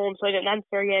driving home, so I didn't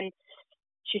answer again.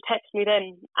 She texted me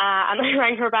then, and I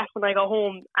rang her back when I got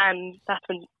home, and that's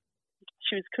when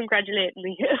she was congratulating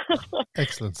me.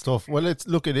 Excellent stuff. Well, it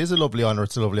is a lovely honour.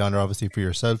 It's a lovely honour, obviously, for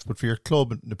yourself, but for your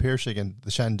club, the Piercing and the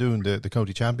Shandoon, the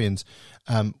county champions.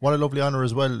 What a lovely honour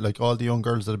as well. Like all the young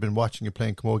girls that have been watching you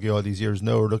playing camogie all these years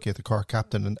now are looking at the Cork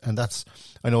captain, and that's,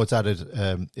 I know it's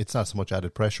added, it's not so much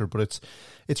added pressure, but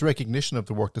it's recognition of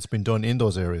the work that's been done in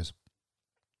those areas.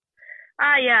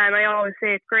 Yeah, and I always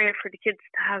say it's great for the kids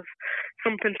to have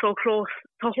something so close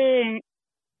to home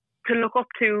to look up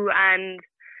to, and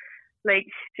like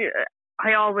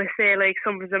I always say, like,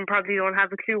 some of them probably don't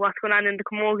have a clue what's going on in the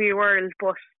camogie world,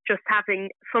 but just having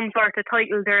some sort of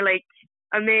title, they're like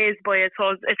amazed by it.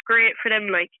 So it's great for them,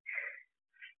 like.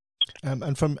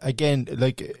 And from, again,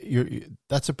 like,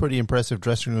 that's a pretty impressive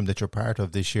dressing room that you're part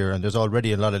of this year, and there's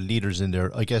already a lot of leaders in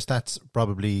there. I guess that's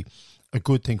probably a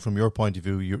good thing from your point of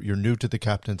view. You're new to the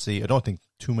captaincy. I don't think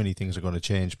too many things are going to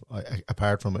change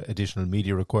apart from additional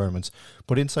media requirements.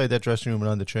 But inside that dressing room and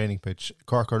on the training pitch,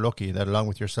 Cork are lucky that along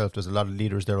with yourself, there's a lot of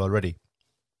leaders there already.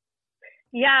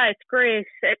 Yeah, it's great.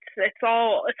 It's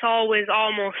always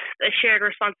almost a shared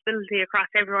responsibility across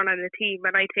everyone on the team,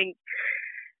 and I think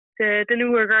the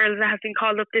newer girls that have been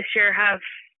called up this year have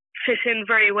fit in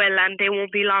very well, and they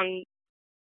won't be long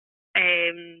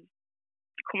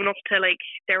coming up to like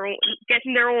their own,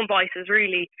 getting their own voices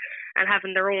really, and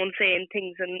having their own say in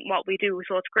things and what we do.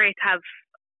 So it's great to have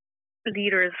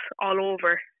leaders all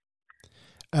over.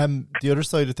 The other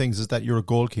side of things is that you're a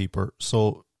goalkeeper.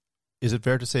 So is it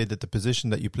fair to say that the position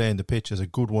that you play in the pitch is a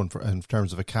good one in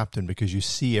terms of a captain, because you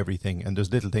see everything and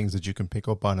there's little things that you can pick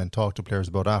up on and talk to players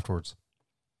about afterwards?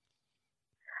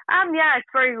 Yeah, it's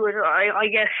very good. I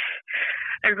guess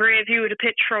a great view of the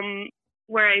pitch from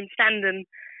where I'm standing.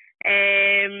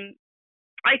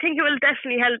 I think it will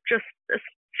definitely help, just a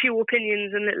few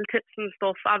opinions and little tips and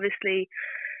stuff. Obviously,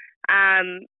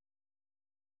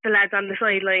 the lads on the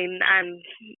sideline and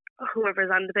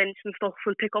whoever's on the bench and stuff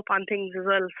will pick up on things as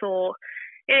well. So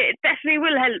it definitely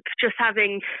will help, just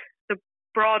having the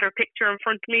broader picture in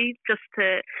front of me, just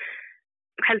to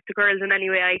help the girls in any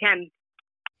way I can.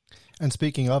 And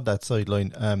speaking of that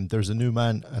sideline, there's a new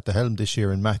man at the helm this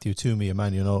year in Matthew Toomey, a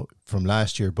man you know from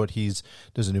last year, but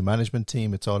there's a new management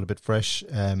team. It's all a bit fresh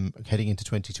heading into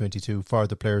 2022 for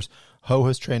the players. How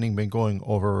has training been going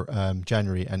over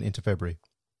January and into February?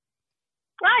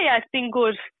 Yeah, it's been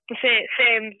good. The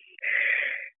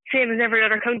same as every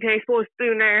other county, I suppose,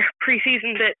 doing our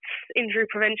pre-season bits, injury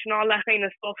prevention, all that kind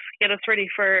of stuff, get us ready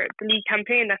for the league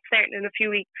campaign that's starting in a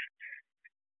few weeks.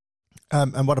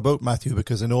 And what about Matthew?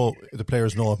 Because I know the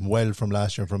players know him well from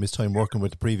last year and from his time working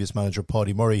with the previous manager,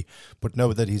 Paudie Murray. But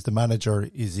now that he's the manager,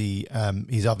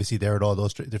 he's obviously there at all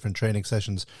those different training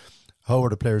sessions. How are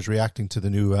the players reacting to the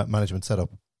new management setup?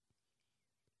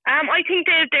 I think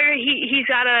he's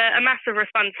got a massive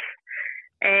response.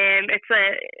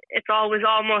 It's always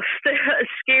almost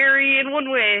scary in one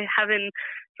way having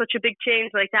such a big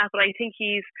change like that, but I think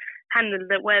he's handled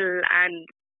it well, and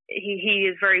he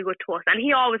is very good to us, and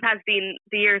he always has been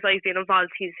the years I've been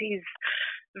involved. He's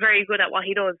very good at what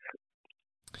he does.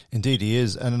 Indeed he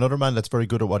is. And another man that's very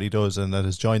good at what he does and that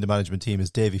has joined the management team is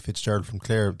Davy Fitzgerald from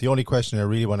Clare. The only question I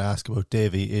really want to ask about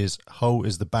Davy is, how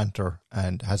is the banter,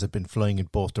 and has it been flying in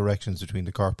both directions between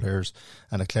the Cork players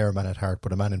and a Clare man at heart,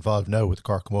 but a man involved now with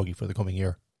Cork camogie for the coming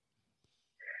year?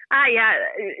 Yeah,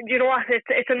 you know what,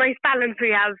 it's a nice balance we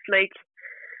have. Like,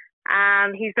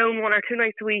 he's down 1 or 2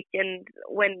 nights a week, and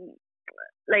when,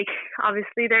 like,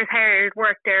 obviously there's hard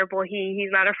work there, but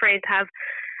he's not afraid to have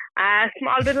a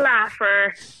small bit of laugh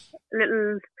or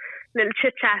little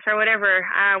chit chat or whatever,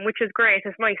 which is great.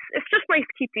 It's nice. It's just nice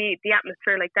to keep the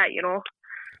atmosphere like that, you know.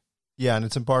 Yeah, and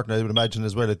it's important, I would imagine,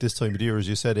 as well at this time of the year, as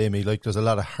you said, Amy, like there's a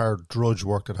lot of hard drudge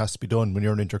work that has to be done when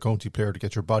you're an inter-county player to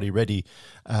get your body ready.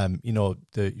 You know,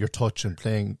 your touch and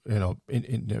playing, you know,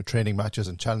 in training matches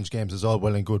and challenge games is all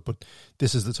well and good, but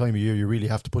this is the time of year you really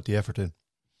have to put the effort in.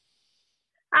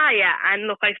 Yeah, and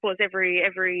look, I suppose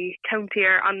every county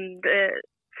are on the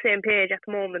same page at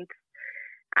the moment.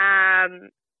 And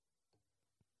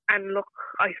look,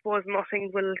 I suppose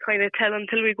nothing will kind of tell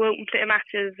until we go out and play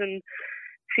matches and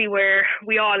see where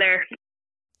we all are.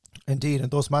 Indeed,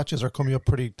 and those matches are coming up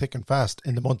pretty thick and fast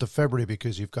in the month of February,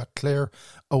 because you've got Clare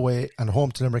away and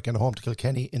home to Limerick and home to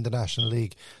Kilkenny in the National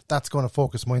League. That's going to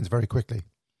focus minds very quickly.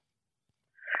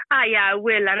 Yeah, it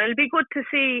will, and it'll be good to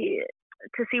see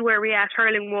where we are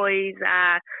hurling wise.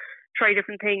 Try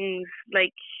different things,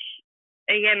 like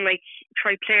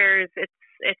try players.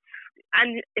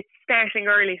 It's starting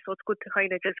early, so it's good to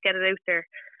kind of just get it out there.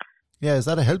 Yeah, is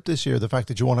that a help this year, the fact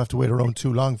that you won't have to wait around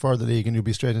too long for the league and you'll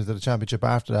be straight into the championship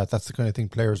after that? That's the kind of thing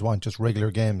players want, just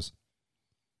regular games.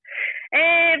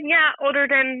 Other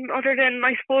than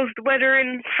I suppose the weather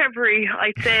in February,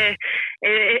 I'd say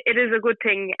it is a good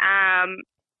thing.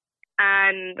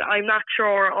 And I'm not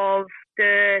sure of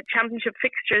the championship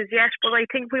fixtures yet, but I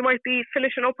think we might be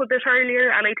finishing up a bit earlier,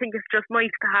 and I think it's just nice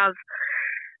to have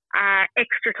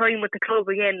extra time with the club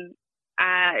again.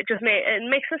 It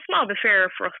makes a small bit fairer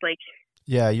for us, like.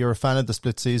 Yeah, you're a fan of the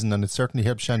split season, and it certainly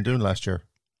helped Shandoon last year.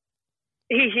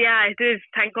 Yeah, it did,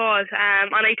 thank God.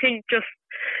 And I think just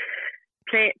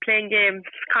playing games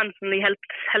constantly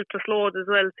helped us loads as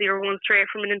well. So you're going straight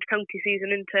from an inter-county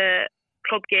season into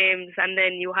club games, and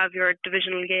then you have your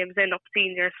divisional games then up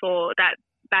senior, so that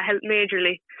helped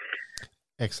majorly.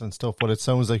 Excellent stuff. Well, it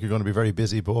sounds like you're going to be very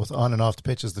busy both on and off the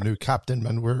pitch as the new captain,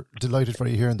 and we're delighted for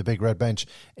you here in the Big Red Bench.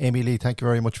 Amy Lee, thank you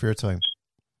very much for your time.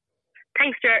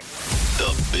 Thanks, Stuart.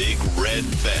 The Big Red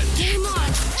Bench. Game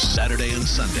on. Saturday and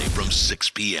Sunday from 6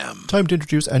 p.m. Time to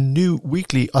introduce a new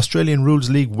weekly Australian Rules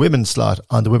League women's slot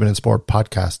on the Women in Sport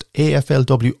podcast.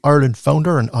 AFLW Ireland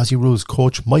founder and Aussie Rules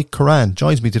coach Mike Curran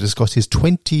joins me to discuss his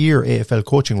 20-year AFL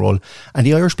coaching role and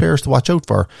the Irish players to watch out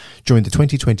for during the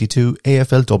 2022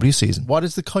 AFLW season. What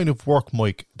is the kind of work,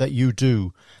 Mike, that you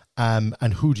do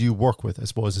and who do you work with, I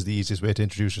suppose, is the easiest way to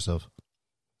introduce yourself?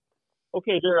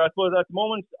 Okay, Ger, I suppose at the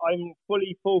moment I'm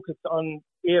fully focused on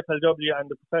AFLW and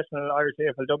the professional Irish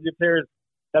AFLW players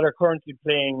that are currently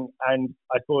playing, and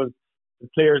I suppose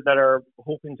the players that are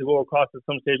hoping to go across at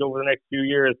some stage over the next few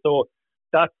years. So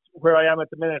that's where I am at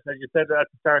the minute. As you said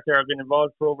at the start there, I've been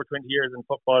involved for over 20 years in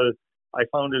football. I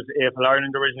founded AFL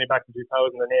Ireland originally back in 2000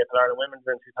 and AFL Ireland Women's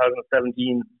in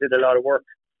 2017. Did a lot of work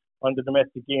on the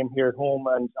domestic game here at home,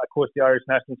 and I coached the Irish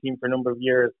national team for a number of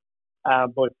years.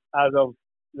 But as of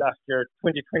last year,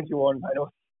 2021, I know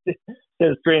it's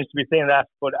still strange to be saying that,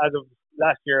 but as of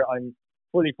last year, I'm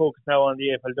fully focused now on the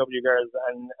AFLW girls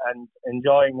and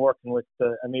enjoying working with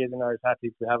the amazing Irish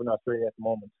athletes we have in Australia at the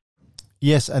moment.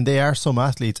 Yes, and they are some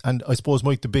athletes. And I suppose,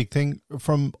 Mike, the big thing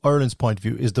from Ireland's point of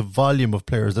view is the volume of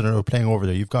players that are now playing over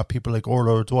there. You've got people like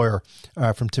Orla Dwyer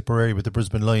from Tipperary with the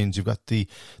Brisbane Lions. You've got the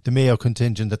Mayo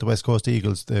contingent at the West Coast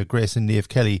Eagles, the Grace and Niamh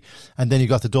Kelly. And then you've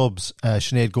got the Dubs,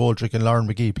 Sinead Goldrick and Lauren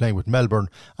McGee playing with Melbourne.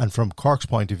 And from Cork's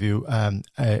point of view,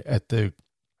 at the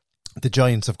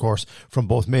Giants, of course, from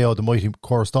both Mayo, the mighty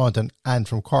Cora Staunton, and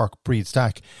from Cork, Brid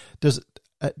Stack. There's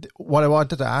what I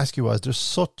wanted to ask you was, there's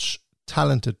such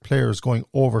talented players going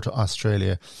over to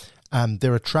Australia, and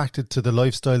they're attracted to the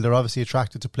lifestyle. They're obviously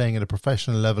attracted to playing at a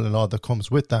professional level and all that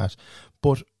comes with that.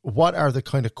 But what are the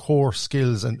kind of core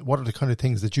skills and what are the kind of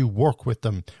things that you work with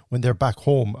them when they're back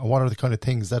home? And what are the kind of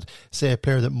things that, say, a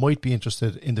player that might be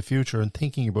interested in the future and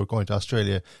thinking about going to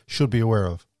Australia should be aware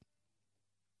of?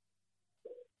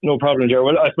 No problem, Ger.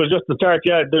 Well, I suppose just to start,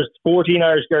 there's 14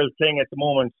 Irish girls playing at the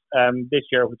moment this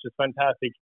year, which is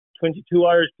fantastic. 22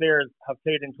 Irish players have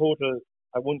played in total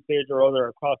at one stage or other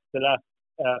across the last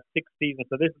 6 seasons.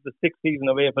 So this is the 6th season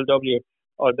of AFLW,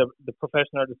 or the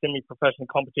professional or the semi-professional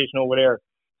competition over there.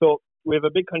 So we have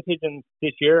a big contingent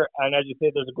this year, and as you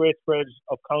say, there's a great spread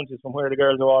of counties from where the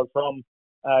girls are all from.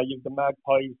 You've the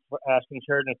Magpies, Ashton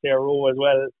Sheridan, Sarah Rowe as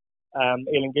well,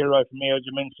 Aileen Gilroy from Mayo, as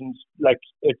you mentioned. Like,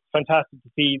 it's fantastic to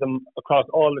see them across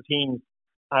all the teams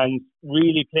and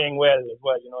really playing well as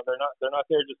well. You know, they're not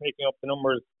there just making up the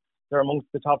numbers. They're amongst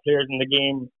the top players in the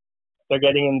game. They're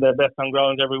getting in the best on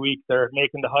grounds every week. They're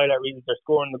making the highlight reels. They're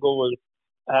scoring the goals.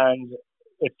 And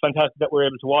it's fantastic that we're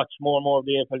able to watch more and more of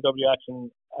the AFLW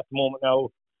action at the moment now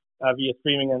via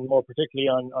streaming, and more particularly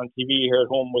on TV here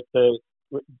at home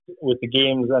with the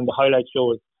games and the highlight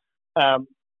shows.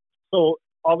 So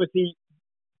obviously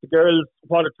the girls,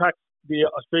 what attracts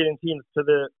the Australian teams to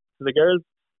the girls,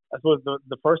 I suppose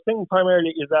the first thing primarily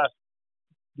is that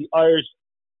the Irish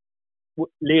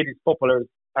ladies footballers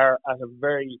are at a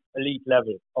very elite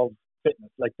level of fitness.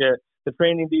 Like the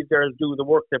training these girls do, the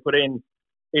work they put in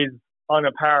is on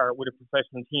a par with a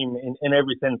professional team in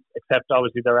every sense, except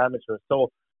obviously they're amateurs. So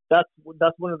that's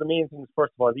one of the main things.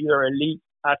 First of all, these are elite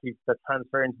athletes that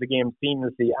transfer into the game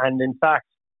seamlessly, and in fact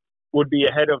would be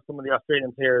ahead of some of the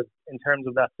Australian players in terms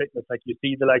of that fitness. Like, you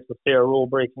see the likes of Sarah Rowe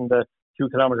breaking the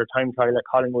 2-kilometre time trial at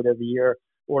Collingwood every year.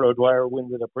 Orla Dwyer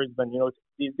wins it at Brisbane. You know,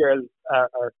 these girls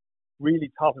are really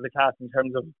top of the class in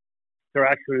terms of their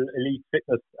actual elite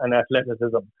fitness and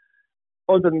athleticism.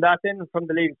 Other than that, then, from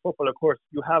the ladies football, of course,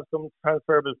 you have some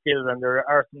transferable skills, and there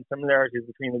are some similarities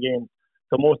between the games.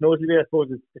 So most notably, I suppose,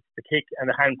 it's the kick and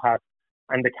the hand pass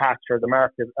and the catch, or the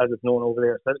mark as it's known over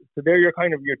there. So they're your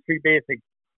three basics.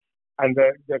 And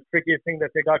the trickiest thing that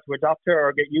they got to adopt to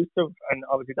or get used to, and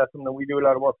obviously that's something that we do a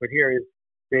lot of work with here, is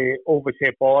the oval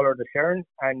shape ball, or the Sharon,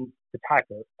 and the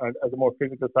tackle as a more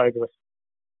physical side of it.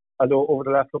 Although over the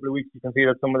last couple of weeks you can see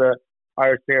that some of the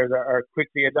Irish players are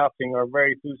quickly adopting, or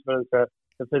very suitable to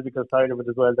the physical side of it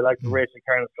as well. The likes of Rachel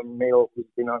Carnes from Mayo, who's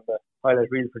been on the highlight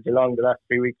reel for Geelong the last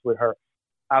 3 weeks with her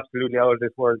absolutely out of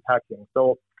this world tackling.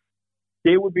 So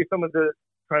they would be some of the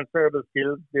transferable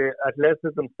skills. The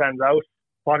athleticism stands out.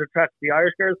 What attracts the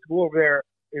Irish girls to go over there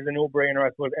is a no-brainer, I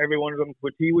suppose. Every one of them,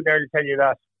 but he would nearly tell you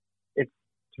that it's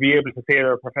to be able to say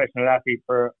they're a professional athlete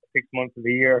for 6 months of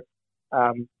the year.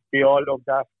 They all love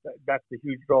that. That's a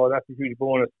huge draw. That's a huge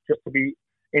bonus, just to be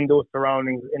in those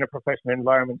surroundings, in a professional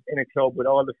environment, in a club with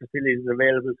all the facilities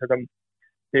available to them.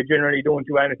 They generally don't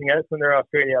do anything else when they're in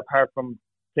Australia apart from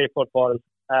play football.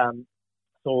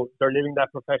 So they're living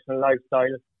that professional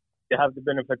lifestyle. They have the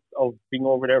benefits of being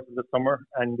over there for the summer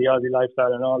and the Aussie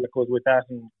lifestyle and all that goes with that.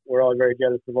 And we're all very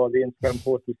jealous of all the Instagram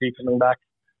posts we see coming back.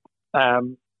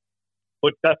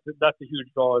 But that's a huge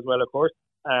draw as well, of course.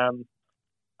 And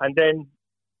then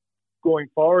going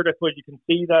forward, I suppose you can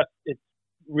see that it's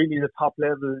really the top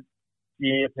level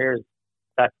GAA players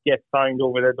that get signed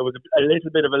over there. There was a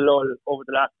little bit of a lull over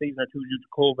the last season or two due to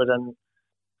COVID and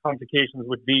complications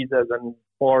with visas and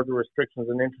border restrictions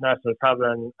and international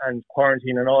travel and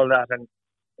quarantine and all that. And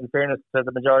in fairness to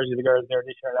the majority of the girls there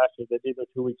this year and last year, they did their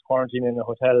 2 weeks quarantine in a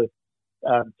hotel,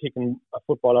 picking a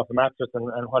football off a mattress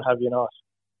and what have you not.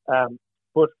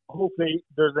 But hopefully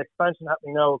there's expansion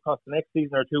happening now across the next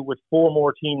season or two with 4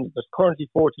 more teams. There's currently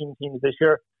 14 teams this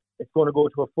year. It's going to go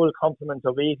to a full complement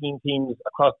of 18 teams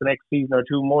across the next season or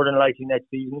two, more than likely next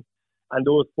season. And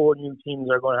those 4 new teams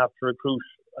are going to have to recruit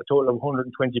a total of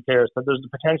 120 players. So there's the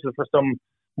potential for some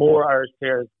more Irish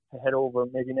players to head over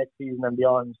maybe next season and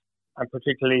beyond. And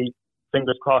particularly,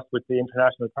 fingers crossed, with the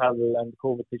international travel and the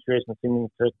COVID situation seeming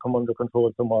to come under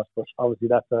control somewhat. But obviously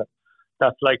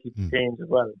that's likely to change as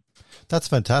well. That's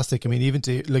fantastic. I mean, even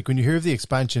when you hear of the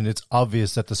expansion, it's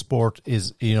obvious that the sport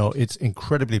is, it's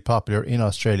incredibly popular in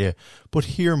Australia. But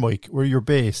here, Mike, where you're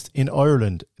based in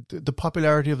Ireland, the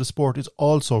popularity of the sport is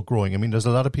also growing. I mean, there's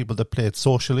a lot of people that play it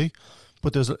socially,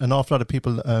 but there's an awful lot of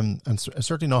people, and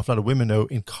certainly an awful lot of women now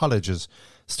in colleges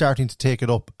starting to take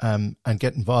it up and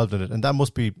get involved in it. And that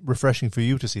must be refreshing for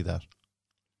you to see that.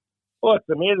 Oh, it's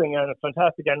amazing and it's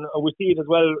fantastic. And we see it as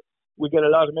well. We get a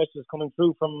lot of messages coming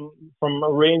through from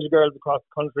a range of girls across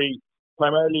the country,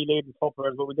 primarily ladies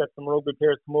footballers, but we get some rugby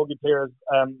players, camogie players,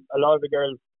 a lot of the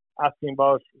girls asking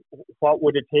about what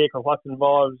would it take or what's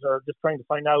involved, or just trying to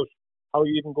find out how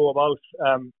you even go about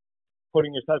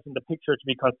putting yourself in the picture to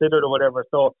be considered or whatever.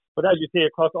 So, but as you say,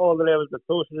 across all the levels, at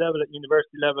social level, at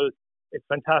university level, it's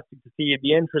fantastic to see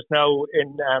the interest now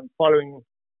in following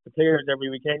the players every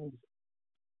weekend.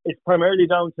 It's primarily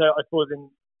down to, I suppose,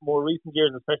 in more recent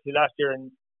years, especially last year and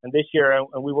this year,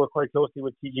 and we work quite closely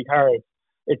with TG Carrick.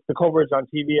 It's the coverage on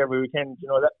TV every weekend.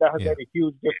 That has made a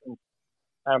huge difference.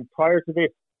 Prior to this,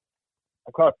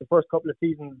 across the first couple of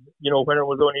seasons, when it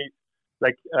was only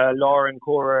like Laura and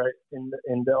Cora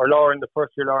or Laura in the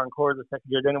first year, Laura and Cora the second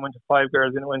year, then it went to 5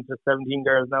 girls, then it went to 17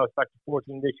 girls, now it's back to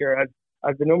 14 this year.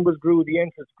 As the numbers grew, the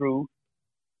interest grew.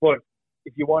 But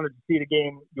if you wanted to see the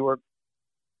game, you were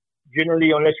generally,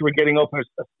 unless you were getting up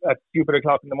at stupid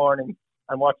o'clock in the morning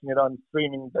and watching it on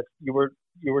streaming, that you were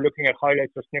looking at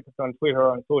highlights or snippets on Twitter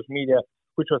or on social media,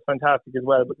 which was fantastic as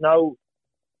well. But now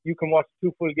you can watch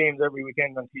 2 full games every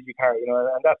weekend on TG Carrick,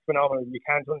 and that's phenomenal. You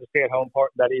can't understate how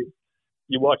important that is.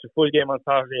 You watch a full game on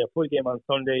Saturday, a full game on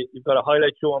Sunday. You've got a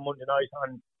highlight show on Monday night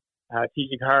on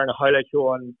TG Carrick and a highlight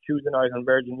show on Tuesday night on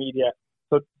Virgin Media.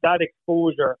 So that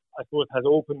exposure, I suppose, has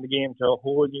opened the game to a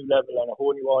whole new level and a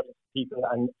whole new audience of people,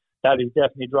 and that is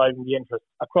definitely driving the interest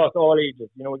across all ages.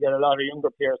 We get a lot of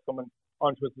younger players coming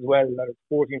onto us as well, that are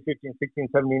 14, 15, 16,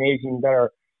 17, 18, that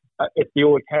are, it's the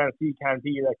old can't see, can't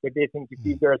be, like they think if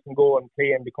these girls can go and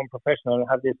play and become professional and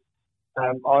have this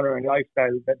honour and lifestyle,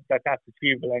 that's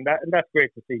achievable, and that's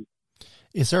great to see.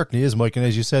 It certainly is, Mike, and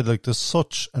as you said, there's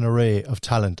such an array of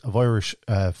talent of Irish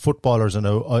footballers and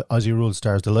Aussie rule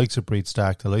stars, the likes of Brid,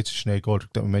 the likes of Sinead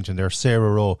Goldrick that we mentioned there, Sarah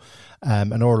Rowe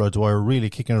and Orla Dwyer really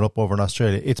kicking it up over in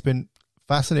Australia. It's been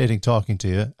fascinating talking to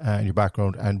you and your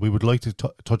background, and we would like to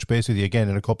touch base with you again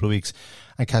in a couple of weeks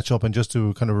and catch up and just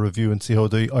do kind of a review and see how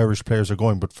the Irish players are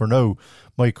going. But for now,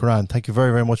 Mike Curran, thank you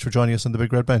very, very much for joining us on the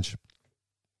Big Red Bench.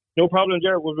 No problem,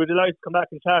 Gerard. We'll be delighted to come back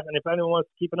and chat. And if anyone wants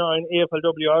to keep an eye on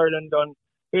AFLW Ireland on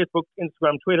Facebook,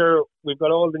 Instagram, Twitter, we've got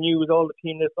all the news, all the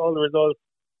team lists, all the results,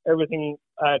 everything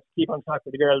to keep on track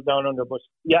with the girls down under. But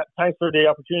yeah, thanks for the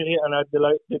opportunity, and I'd be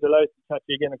delighted to chat to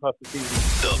you again across the season.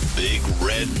 The Big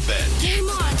Red Bench. Game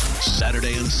on.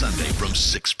 Saturday and Sunday from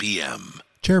 6 p.m.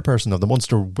 Chairperson of the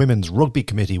Munster Women's Rugby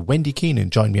Committee, Wendy Keenan,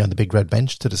 joined me on the Big Red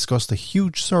Bench to discuss the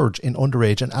huge surge in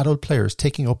underage and adult players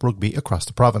taking up rugby across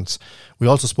the province. We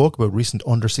also spoke about recent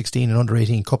under-16 and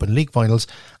under-18 Cup and League finals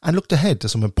and looked ahead to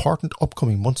some important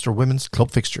upcoming Munster Women's club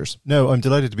fixtures. Now, I'm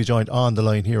delighted to be joined on the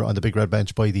line here on the Big Red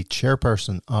Bench by the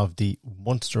Chairperson of the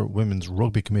Munster Women's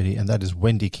Rugby Committee, and that is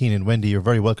Wendy Keenan. Wendy, you're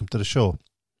very welcome to the show.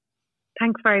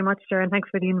 Thanks very much, Ger, and thanks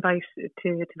for the invite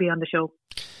to be on the show.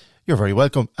 You're very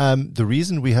welcome. The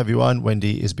reason we have you on,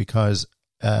 Wendy, is because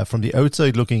from the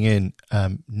outside looking in,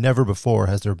 never before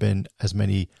has there been as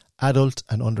many adult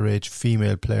and underage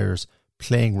female players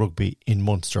playing rugby in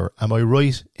Munster. Am I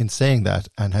right in saying that?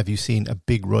 And have you seen a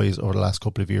big rise over the last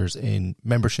couple of years in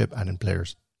membership and in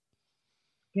players?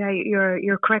 Yeah,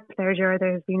 you're correct there, Ger.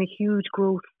 There's been a huge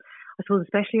growth, I suppose,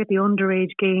 especially at the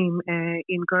underage game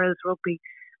in girls rugby.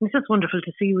 And it's just wonderful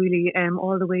to see, really,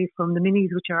 all the way from the minis,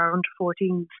 which are our under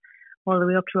 14s, all the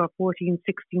way up to our 14s,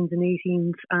 16s and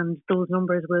 18s, and those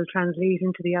numbers will translate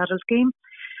into the adult game.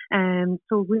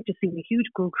 So we've just seen a huge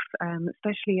growth,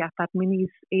 especially at that minis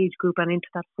age group and into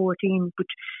that 14, which,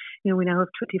 you know, we now have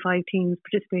 25 teams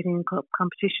participating in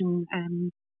competition,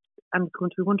 and it's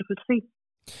going to be wonderful to see.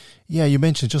 Yeah, you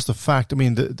mentioned just the fact, I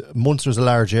mean, the Munster's a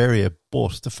large area,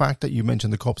 but the fact that you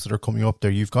mentioned the cups that are coming up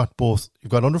there, you've got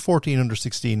under 14, under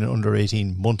 16 and under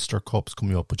 18 Munster cups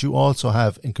coming up, but you also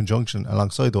have, in conjunction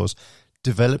alongside those,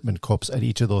 development cups at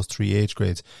each of those three age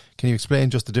grades. Can you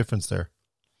explain just the difference there?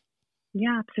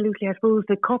 Yeah, absolutely. I suppose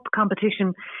the cup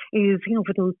competition is, you know,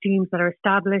 for those teams that are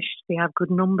established, they have good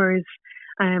numbers,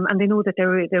 and they know that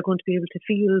they're going to be able to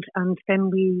field, and then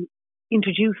we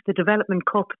introduced the Development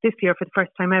Cup this year for the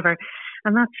first time ever,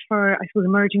 and that's for, I suppose,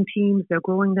 emerging teams. They're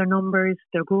growing their numbers,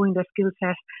 they're growing their skill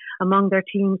set among their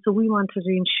teams, so we wanted to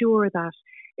ensure that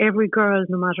every girl,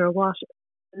 no matter what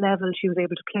level she was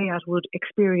able to play at, would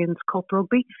experience Cup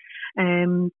rugby,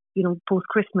 you know,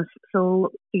 post-Christmas.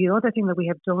 So the other thing that we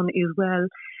have done is, well,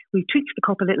 we tweaked the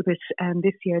Cup a little bit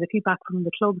this year. The feedback from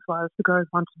the clubs was the girls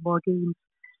wanted more games,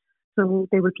 so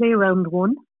they will play round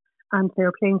one, and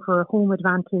they're playing for a home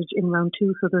advantage in round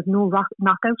two, so there's no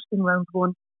knockout in round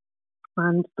one.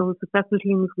 And those successful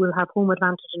teams will have home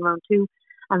advantage in round two,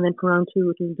 and then for round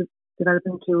two it will develop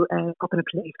into a Cup and a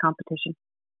Plate competition.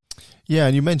 Yeah,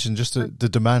 and you mentioned just the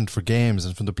demand for games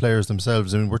and from the players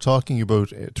themselves. I mean, we're talking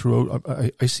about throughout,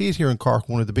 I see it here in Cork,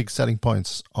 one of the big selling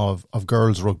points of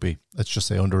girls rugby, let's just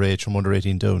say underage, from under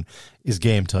 18 down, is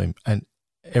game time. And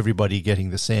everybody getting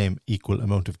the same equal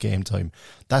amount of game time.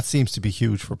 That seems to be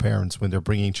huge for parents when they're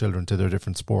bringing children to their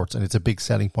different sports, and it's a big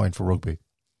selling point for rugby.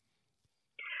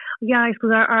 Yeah, I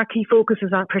suppose our key focus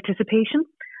is on participation,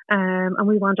 and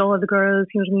we want all the girls,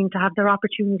 you know what I mean, to have their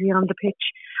opportunity on the pitch,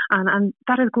 and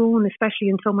that has grown, especially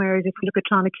in some areas. If we look at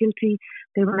Clonakilty,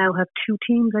 they will now have two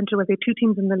teams enter. Well, they have two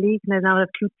teams in the league, and they now have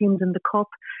two teams in the Cup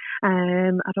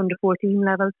at under 14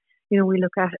 level. You know, we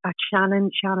look at Shannon.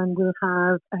 Shannon will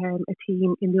have a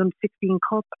team in the under 16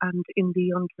 Cup and in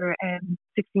the under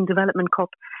 16 Development Cup.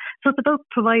 So it's about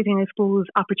providing, I suppose,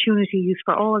 opportunities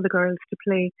for all the girls to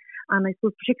play. And I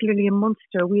suppose particularly in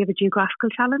Munster, we have a geographical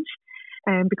challenge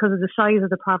because of the size of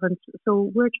the province. So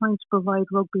we're trying to provide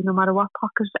rugby no matter what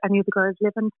pocket any of the girls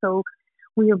live in. So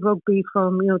we have rugby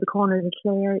from, you know, the corners of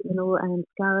Clare, you know, and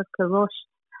Scariff to Rush,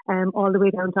 all the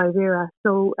way down to Ivera.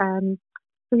 So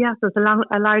it's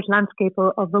a large landscape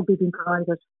of rugby being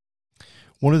provided.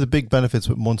 One of the big benefits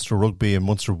with Munster Rugby and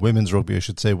Munster Women's Rugby, I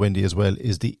should say, Wendy, as well,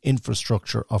 is the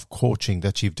infrastructure of coaching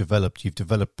that you've developed. You've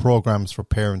developed programs for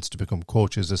parents to become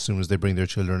coaches as soon as they bring their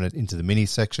children into the mini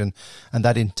section, and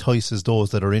that entices those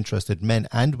that are interested, men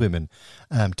and women,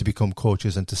 to become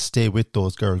coaches and to stay with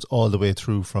those girls all the way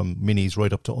through from minis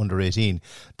right up to under 18.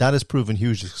 That has proven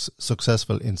hugely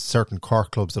successful in certain Cork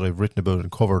clubs that I've written about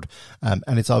and covered,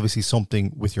 and it's obviously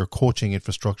something with your coaching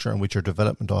infrastructure and with your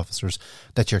development officers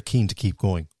that you're keen to keep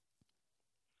going.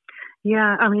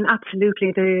 Yeah, I mean, absolutely.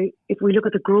 If we look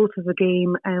at the growth of the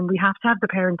game, we have to have the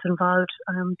parents involved.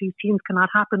 These teams cannot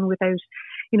happen without,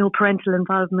 you know, parental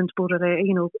involvement, both at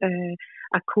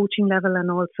a coaching level and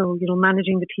also, you know,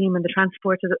 managing the team and the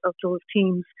transport of those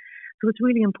teams. So it's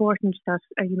really important that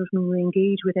we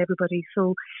engage with everybody.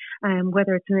 So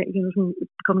whether it's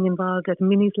becoming involved at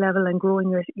minis level and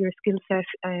growing your skill set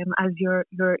as your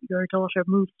daughter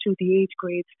moves through the age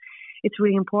grades, it's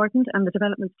really important. And the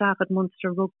development staff at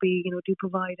Munster Rugby, do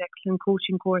provide excellent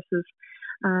coaching courses.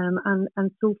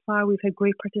 And so far we've had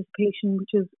great participation,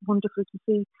 which is wonderful to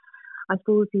see. I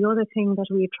suppose the other thing that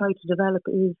we have tried to develop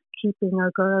is keeping our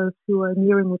girls who are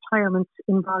nearing retirement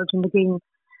involved in the game.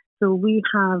 So we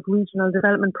have regional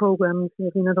development programs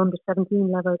at under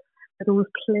 17 level. Those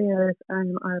players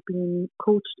are being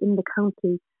coached in the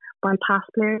county by past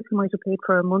players who might have played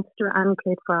for Munster and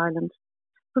played for Ireland.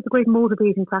 So it's a great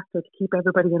motivating factor to keep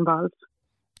everybody involved.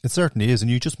 It certainly is.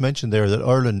 And you just mentioned there that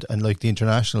Ireland and like the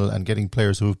international and getting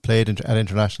players who have played at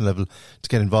international level to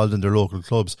get involved in their local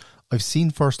clubs. I've seen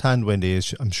firsthand, Wendy,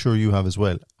 as I'm sure you have as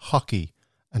well, hockey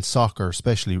and soccer,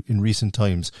 especially in recent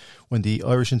times, when the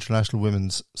Irish international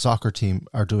women's soccer team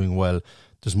are doing well,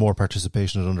 there's more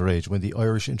participation at underage. When the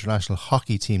Irish international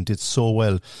hockey team did so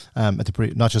well,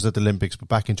 not just at the Olympics, but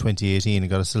back in 2018 and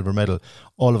got a silver medal,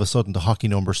 all of a sudden the hockey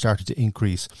numbers started to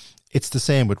increase. It's the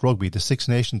same with rugby. The Six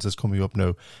Nations is coming up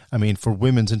now. I mean, for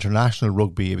women's international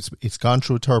rugby, it's gone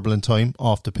through a turbulent time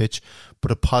off the pitch,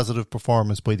 but a positive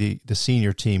performance by the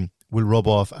senior team will rub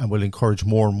off and will encourage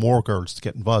more and more girls to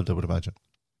get involved, I would imagine.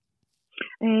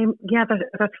 Yeah,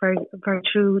 that's very, very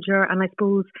true, Ger. And I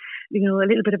suppose, a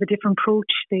little bit of a different approach.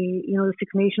 The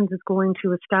Six Nations is going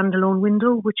to a standalone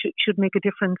window, which should make a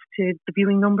difference to the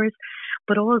viewing numbers.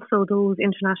 But also those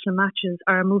international matches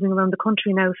are moving around the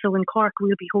country now. So in Cork,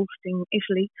 we'll be hosting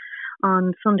Italy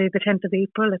on Sunday, the 10th of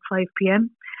April at 5 p.m.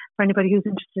 for anybody who's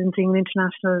interested in seeing an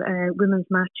international women's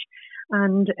match.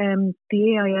 And the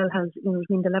AIL has,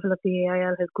 the level of the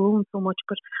AIL has grown so much.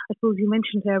 But I suppose you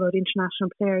mentioned there about international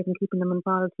players and keeping them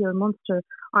involved here in Munster.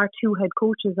 Our two head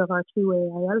coaches of our two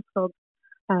AIL clubs,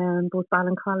 both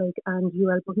Ballincollig and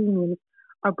UL Bohemians,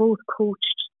 are both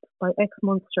coached by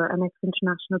ex-Munster and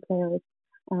ex-international players.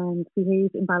 And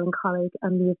Behave in Ballincollig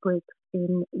and Leah Briggs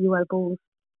in UL Bows.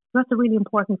 So that's a really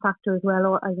important factor as well.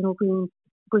 Or, we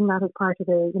bring that as part of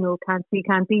the, can't see,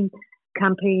 can't be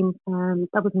campaign.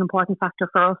 That was an important factor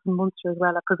for us in Munster as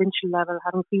well at provincial level,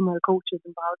 having female coaches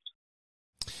involved.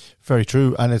 Very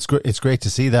true, and it's great to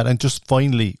see that. And just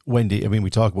finally, Wendy, I mean,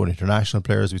 we talk about international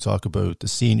players, we talk about the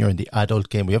senior and the adult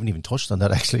game. We haven't even touched on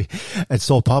that, actually. It's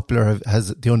so popular, has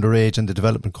the underage and the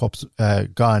development cups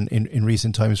gone in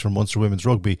recent times for Munster women's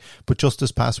rugby. But just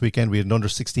this past weekend, we had an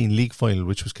under-16 league final,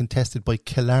 which was contested by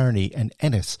Killarney and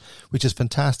Ennis, which is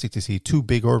fantastic to see. Two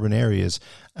big urban areas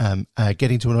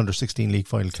getting to an under-16 league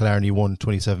final. Killarney won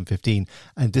 27-15.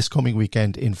 And this coming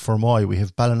weekend in Fermoy, we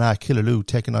have Ballina-Killaloe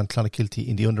taking on Clonakilty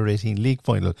in the under-18 league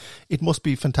final. It must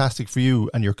be fantastic for you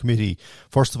and your committee,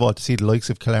 first of all, to see the likes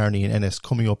of Killarney and Ennis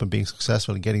coming up and being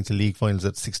successful and getting to league finals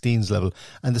at 16s level,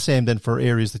 and the same then for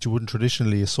areas that you wouldn't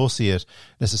traditionally associate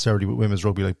necessarily with women's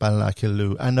rugby, like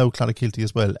Ballina-Killaloe and now Clonakilty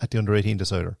as well at the under-18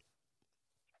 decider.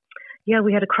 Yeah,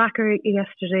 we had a cracker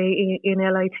yesterday in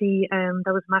LIT.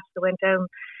 That was a match that went down,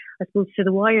 I suppose, to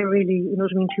the wire, really.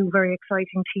 Two very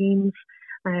exciting teams.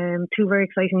 Two very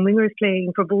exciting wingers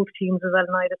playing for both teams as well.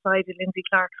 On either side, Lindsay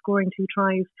Clark scoring 2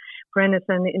 tries for Ennis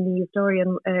and Niamh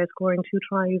Dorian scoring 2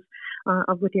 tries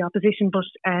with the opposition. But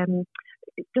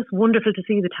it's just wonderful to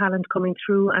see the talent coming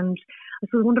through, and I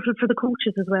suppose wonderful for the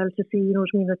coaches as well to see,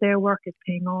 that their work is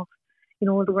paying off.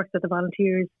 All the work that the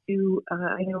volunteers do,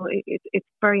 it's a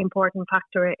very important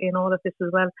factor in all of this as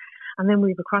well. And then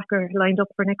we have a cracker lined up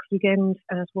for next weekend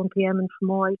at 1 p.m. in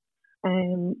Fermoy.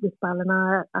 With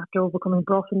Ballina after overcoming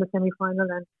Brough in the semi-final,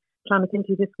 and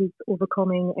Clonakilty this week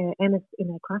overcoming Ennis in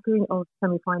a cracking of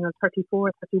semi-final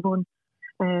 34-31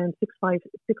 and 6 tries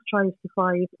to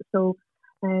 5. So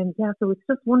so it's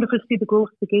just wonderful to see the growth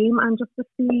of the game, and just to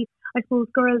see, I suppose,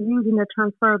 girls using their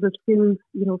transferable skills,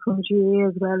 from GAA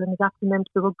as well, and adapting them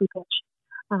to the rugby pitch.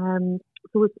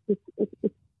 So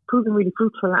it's proven really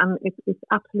fruitful, and it's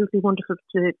absolutely wonderful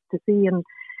to see. And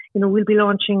we'll be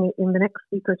launching in the next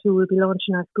week or two. We'll be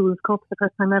launching our Schools Cup. The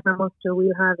first time ever in Munster,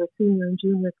 we'll have a senior and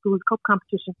junior Schools Cup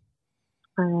competition.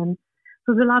 So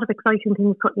there's a lot of exciting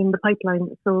things in the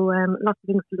pipeline. So lots of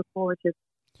things to look forward to.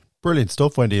 Brilliant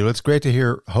stuff, Wendy. Well, it's great to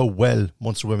hear how well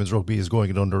Munster women's rugby is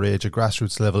going at underage, at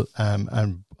grassroots level,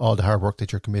 and all the hard work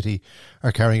that your committee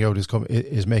are carrying out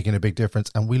is making a big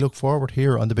difference. And we look forward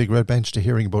here on the Big Red Bench to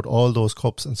hearing about all those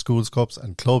cups and schools cups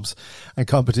and clubs and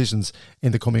competitions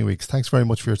in the coming weeks. Thanks very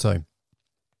much for your time.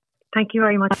 Thank you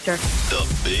very much, sir.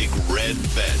 The Big Red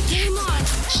Bench.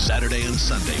 Saturday and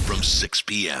Sunday from 6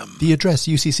 p.m. The Address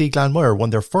UCC Glanmire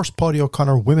won their first Paudie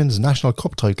O'Connor Women's National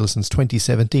Cup title since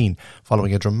 2017,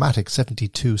 following a dramatic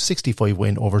 72-65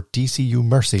 win over DCU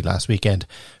Mercy last weekend.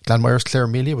 Glanmire's Claire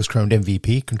Melia was crowned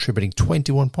MVP, contributing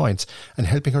 21 points and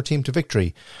helping her team to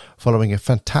victory, following a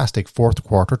fantastic fourth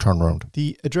quarter turnaround.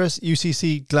 The Address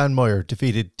UCC Glanmire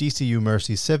defeated DCU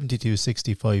Mercy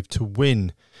 72-65 to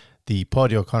win the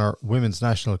Paudie O'Connor Women's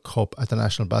National Cup at the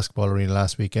National Basketball Arena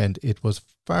last weekend. It was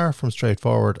far from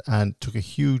straightforward and took a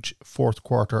huge fourth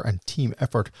quarter and team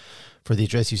effort for the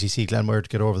Address UCC Glanmire to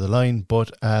get over the line,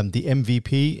 but the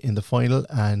MVP in the final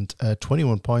and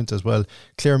 21 points as well,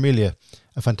 Claire Melia,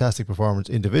 a fantastic performance,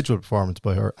 individual performance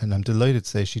by her, and I'm delighted to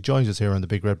say she joins us here on the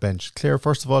Big Red Bench. Claire,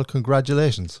 first of all,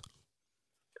 congratulations.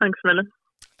 Thanks, Melia.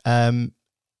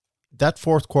 That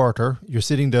fourth quarter, you're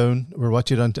sitting down, we're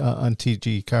watching it on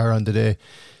TG Car on the day.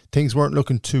 Things weren't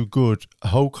looking too good.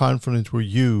 How confident were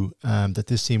you that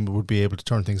this team would be able to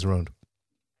turn things around?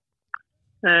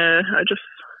 I just,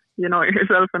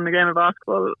 yourself in the game of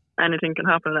basketball, anything can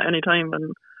happen at any time,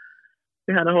 and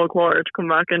we had a whole quarter to come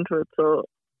back into it. So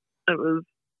it was,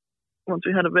 once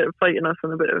we had a bit of fight in us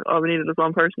and a bit of, all we needed was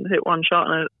one person to hit one shot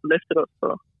and it lifted us.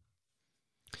 So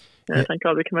I think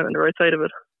God we came out on the right side of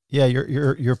it. Yeah,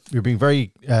 you're being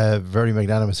very very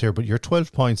magnanimous here, but you're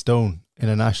 12 points down in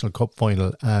a National Cup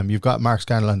final. You've got Mark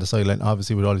Scannell on the sideline,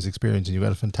 obviously with all his experience, and you've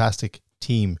got a fantastic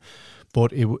team.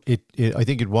 But I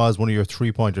think it was one of your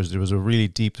 3-pointers. There was a really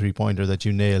deep 3-pointer that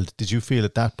you nailed. Did you feel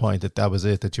at that point that was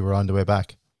it, that you were on the way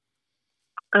back?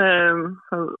 I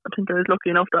think I was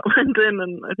lucky enough that went in,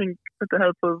 and I think with the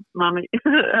help of Mommy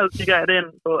helped you get it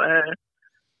in. But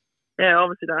yeah,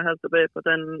 obviously that helped a bit. But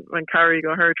then when Carrie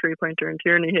got her 3-pointer and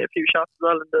Tierney hit a few shots as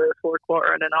well in the fourth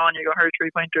quarter, and then Anya got her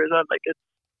 3-pointer as well, like it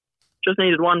just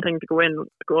needed one thing to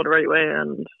go the right way,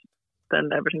 and then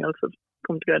everything else would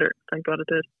come together. Thank God it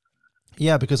did.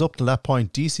 Yeah, because up to that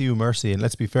point, DCU Mercy, and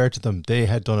let's be fair to them, they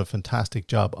had done a fantastic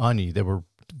job on you. They were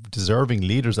deserving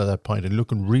leaders at that point and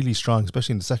looking really strong,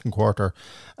 especially in the second quarter.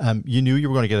 You knew you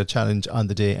were going to get a challenge on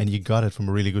the day, and you got it from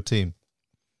a really good team.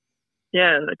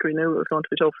 Yeah, like we knew it was going to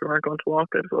be tough. We weren't going to walk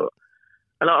it, but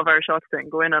a lot of our shots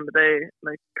didn't go in on the day.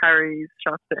 Like Carrie's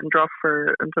shots didn't drop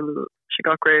for until she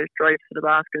got great drives to the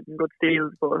basket and good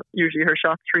steals, but usually her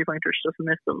shots, 3-pointers, just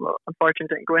missed them. But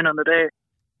unfortunately, didn't go in on the day.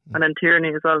 And then Tierney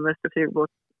as well missed a few, but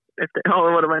if they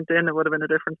all would have went in, it would have been a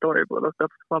different story. But look,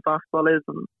 that's what basketball is,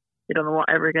 and you don't know what,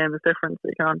 every game is different, so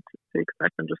you can't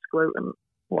expect them just to go out and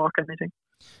walk anything.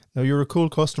 Now, you're a cool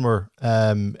customer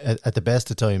at the best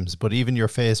of times, but even your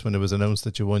face when it was announced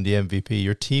that you won the MVP,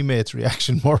 your teammates'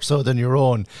 reaction more so than your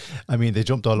own, I mean, they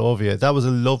jumped all over you. That was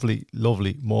a lovely,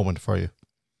 lovely moment for you.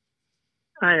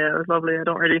 Yeah, it was lovely. I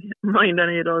don't really mind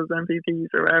any of those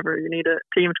MVPs or whatever. You need a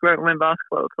team to go out and win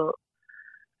basketball, so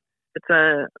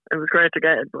it was great to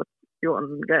get it, but you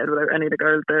wouldn't get it without any of the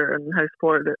girls there, and how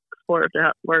supportive they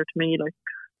were to me, like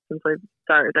since I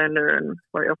started down there and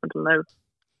right up until now.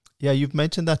 Yeah, you've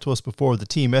mentioned that to us before, the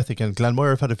team ethic, and Glanmire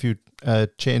have had a few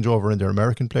changeover in their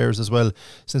American players as well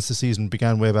since the season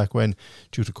began way back when,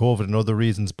 due to COVID and other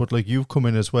reasons. But like, you've come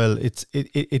in as well.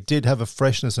 It did have a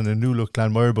freshness and a new look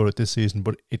Glanmire about it this season,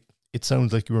 but it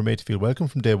sounds like you were made to feel welcome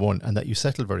from day one and that you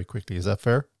settled very quickly. Is that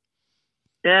fair?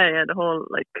 Yeah, the whole,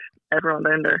 like, everyone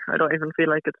down there. I don't even feel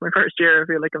like it's my first year. I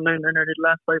feel like I'm down there nearly the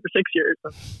last 5 or 6 years.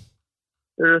 And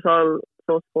they're just all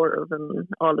so supportive, and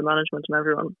all the management and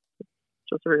everyone. It's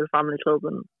just a real family club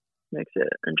and makes you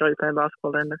enjoy playing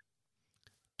basketball down there.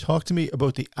 Talk to me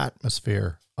about the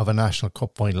atmosphere of a National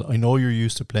Cup final. I know you're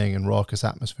used to playing in raucous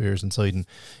atmospheres inside, in,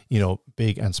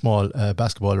 big and small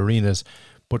basketball arenas.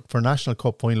 But for National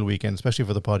Cup final weekend, especially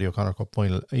for the Paudie O'Connor Cup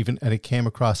final, and it came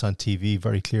across on TV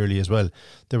very clearly as well.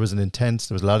 There was a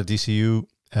lot of DCU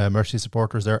Mercy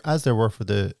supporters there, as there were for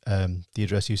the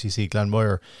Address UCC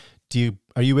Glanmire.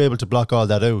 Are you able to block all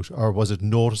that out, or was it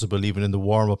noticeable even in the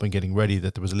warm up and getting ready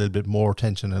that there was a little bit more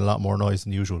tension and a lot more noise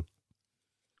than usual?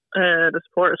 The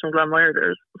supporters from Glanmire,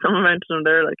 there's some amount of them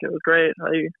there. Like, it was great.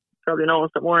 I probably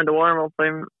noticed it more in the warm up.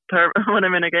 When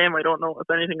I'm in a game, I don't notice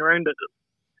anything around it.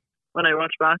 When I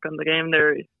watch back on the game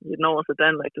there, you'd notice it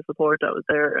then, like the support that was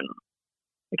there, and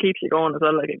it keeps you going as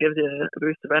well. Like, it gives you a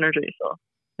boost of energy. So,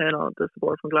 the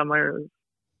support from Glanmire is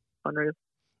unreal.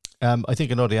 I think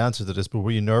I know the answer to this, but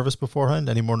were you nervous beforehand?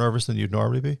 Any more nervous than you'd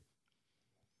normally be?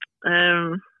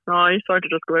 No, I sort of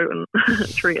just go out and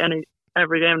treat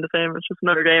every game the same. It's just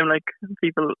another game. Like,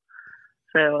 people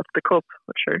say, oh, it's the cup,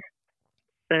 but sure.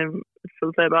 It's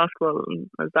still play basketball, and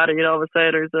as Daddy would always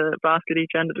say, there's a basket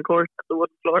each end of the court, the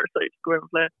wooden floor, so you just go out and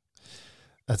play.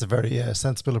 That's a very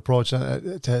sensible approach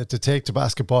to take to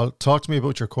basketball. Talk to me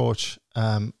about your coach,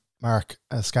 Mark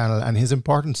Scannell, and his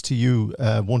importance to you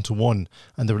one-to-one,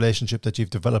 and the relationship that you've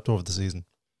developed over the season.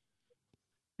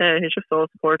 Yeah, he's just so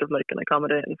supportive, like, and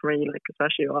accommodating for me, like,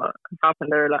 especially what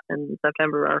happened there in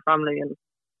September with our family, and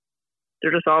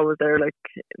they're just always there. Like,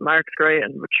 Mark's great,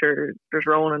 and but sure, there's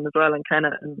Ronan as well, and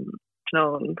Kenneth, and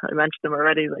and I mentioned them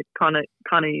already, like Connie,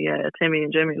 Timmy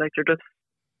and Jimmy. Like,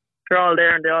 they're all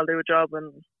there and they all do a job,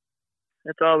 and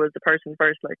it's always the person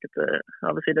first. Like, it's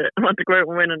obviously they want to go out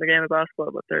and win in the game of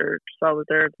basketball, but they're just always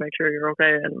there to make sure you're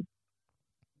okay and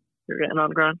you're getting on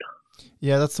the ground.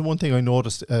 Yeah, that's the one thing I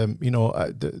noticed.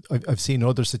 I've seen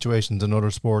other situations in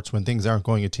other sports when things aren't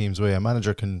going a team's way. A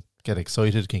manager can get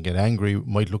excited, can get angry,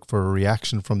 might look for a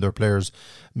reaction from their players,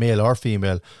 male or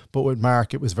female. But with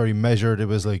Mark, it was very measured. It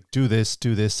was like, do this,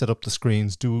 set up the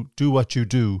screens, do what you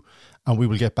do, and we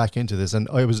will get back into this. And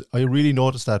I really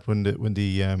noticed that when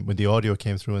the audio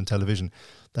came through on television,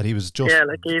 that he was just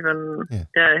even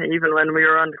when we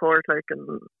were on the court, like,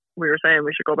 and we were saying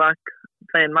we should go back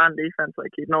playing man defense,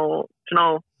 like, he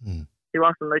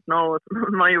wasn't like, no, it's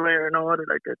my way or no other,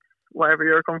 like, it's whatever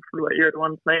you're comfortable with, you're the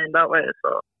one playing that way.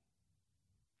 So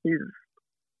he's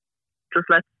just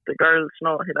lets the girls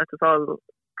know, he lets us all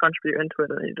contribute into it,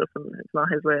 and it's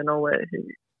not his way or no way. He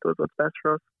does what's best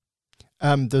for us.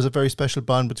 There's a very special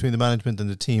bond between the management and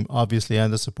the team, obviously,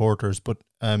 and the supporters, but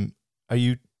are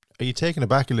you taken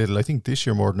aback a little? I think this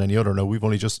year more than any other. Now, we've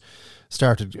only just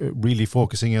started really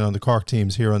focusing in on the Cork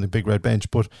teams here on the Big Red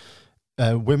Bench, but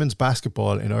women's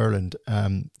basketball in Ireland,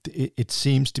 it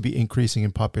seems to be increasing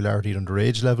in popularity at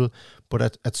underage level, but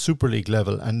at Super League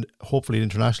level and hopefully at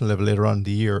international level later on in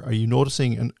the year, are you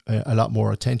noticing a lot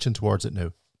more attention towards it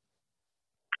now?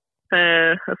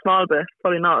 A small bit,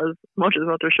 probably not as much as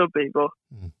what there should be, but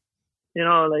you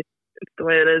know, like, it's the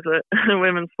way it is with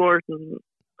women's sport, and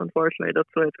unfortunately that's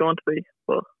the way it's going to be,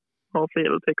 but hopefully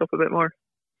it'll pick up a bit more.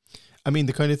 I mean,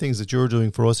 the kind of things that you're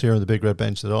doing for us here on the Big Red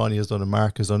Bench, that Anya has done and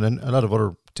Mark has done, and a lot of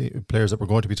other players that we're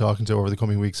going to be talking to over the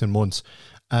coming weeks and months.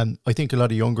 I think a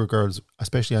lot of younger girls,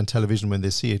 especially on television, when they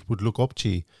see it, would look up to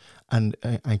you and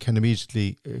can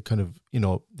immediately kind of, you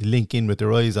know, link in with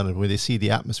their eyes on it when they see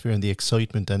the atmosphere and the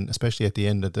excitement, and especially at the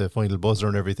end of the final buzzer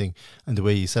and everything, and the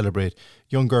way you celebrate.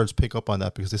 Young girls pick up on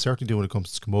that, because they certainly do when it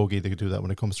comes to camogie. They could do that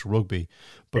when it comes to rugby.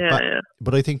 But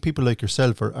but I think people like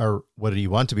yourself are, whether you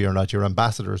want to be or not, you're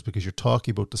ambassadors, because you're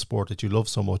talking about the sport that you love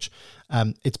so much.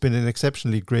 It's been an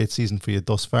exceptionally great season for you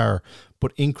thus far,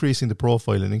 but increasing the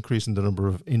profile and increasing the number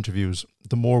of interviews,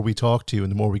 the more we talk to you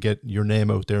and the more we get your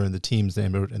name out there and the team's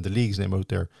name out and the league's name out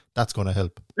there, that's going to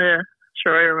help. Yeah,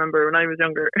 sure. I remember when I was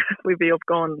younger, we'd be up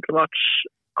going to watch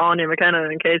Anya McKenna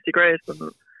and Casey Grace and,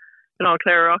 you know,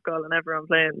 Claire Rockall and everyone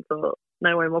playing. So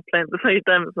now I'm up playing beside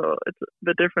them, so it's a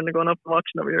bit different than going up and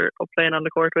watching them. You're up playing on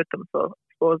the court with them, so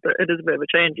I suppose it is a bit of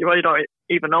a change. You probably don't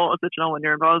even notice it, you know, when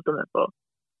you're involved in it, but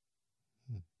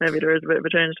maybe there is a bit of a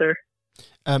change there.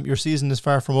 Your season is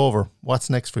far from over. What's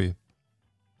next for you?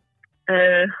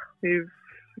 We've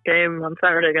a game on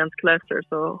Saturday against Leicester,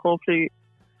 so hopefully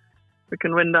we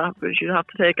can win that, but you have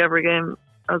to take every game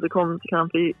as it comes. You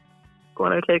can't be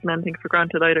going out taking anything for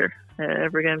granted either.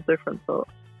 Every game's different, so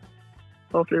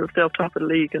hopefully we'll stay up top of the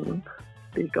league and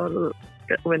be God will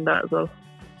win that as well.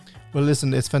 Well,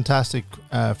 listen, it's fantastic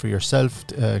for yourself.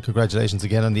 Congratulations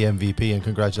again on the MVP, and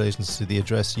congratulations to the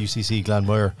address UCC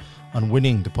Glanmire on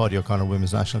winning the Paudie O'Connor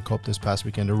Women's National Cup this past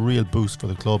weekend. A real boost for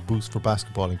the club, boost for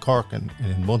basketball in Cork and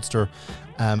in Munster.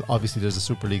 Obviously, there's a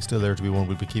Super League still there to be won.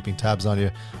 We'll be keeping tabs on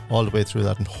you all the way through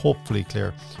that, and hopefully,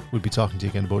 Claire, we'll be talking to you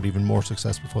again about even more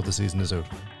success before the season is out.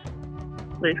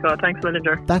 Please God, thanks,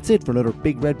 Willinger. That's it for another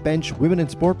Big Red Bench Women in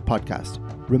Sport podcast.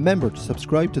 Remember to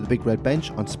subscribe to the Big Red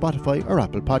Bench on Spotify or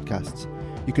Apple Podcasts.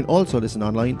 You can also listen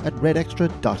online at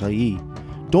redextra.ie.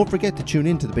 Don't forget to tune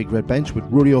in to the Big Red Bench with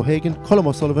Rory O'Hagan, Colm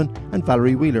O'Sullivan and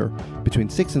Valerie Wheeler between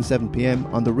 6 and 7 p.m.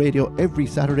 on the radio every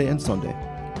Saturday and Sunday.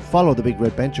 Follow the Big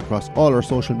Red Bench across all our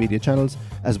social media channels,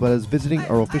 as well as visiting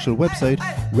our official website,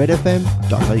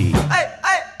 redfm.ie.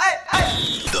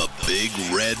 The Big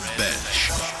Red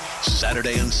Bench,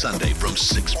 Saturday and Sunday from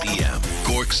 6 p.m.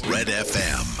 Cork's Red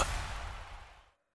FM.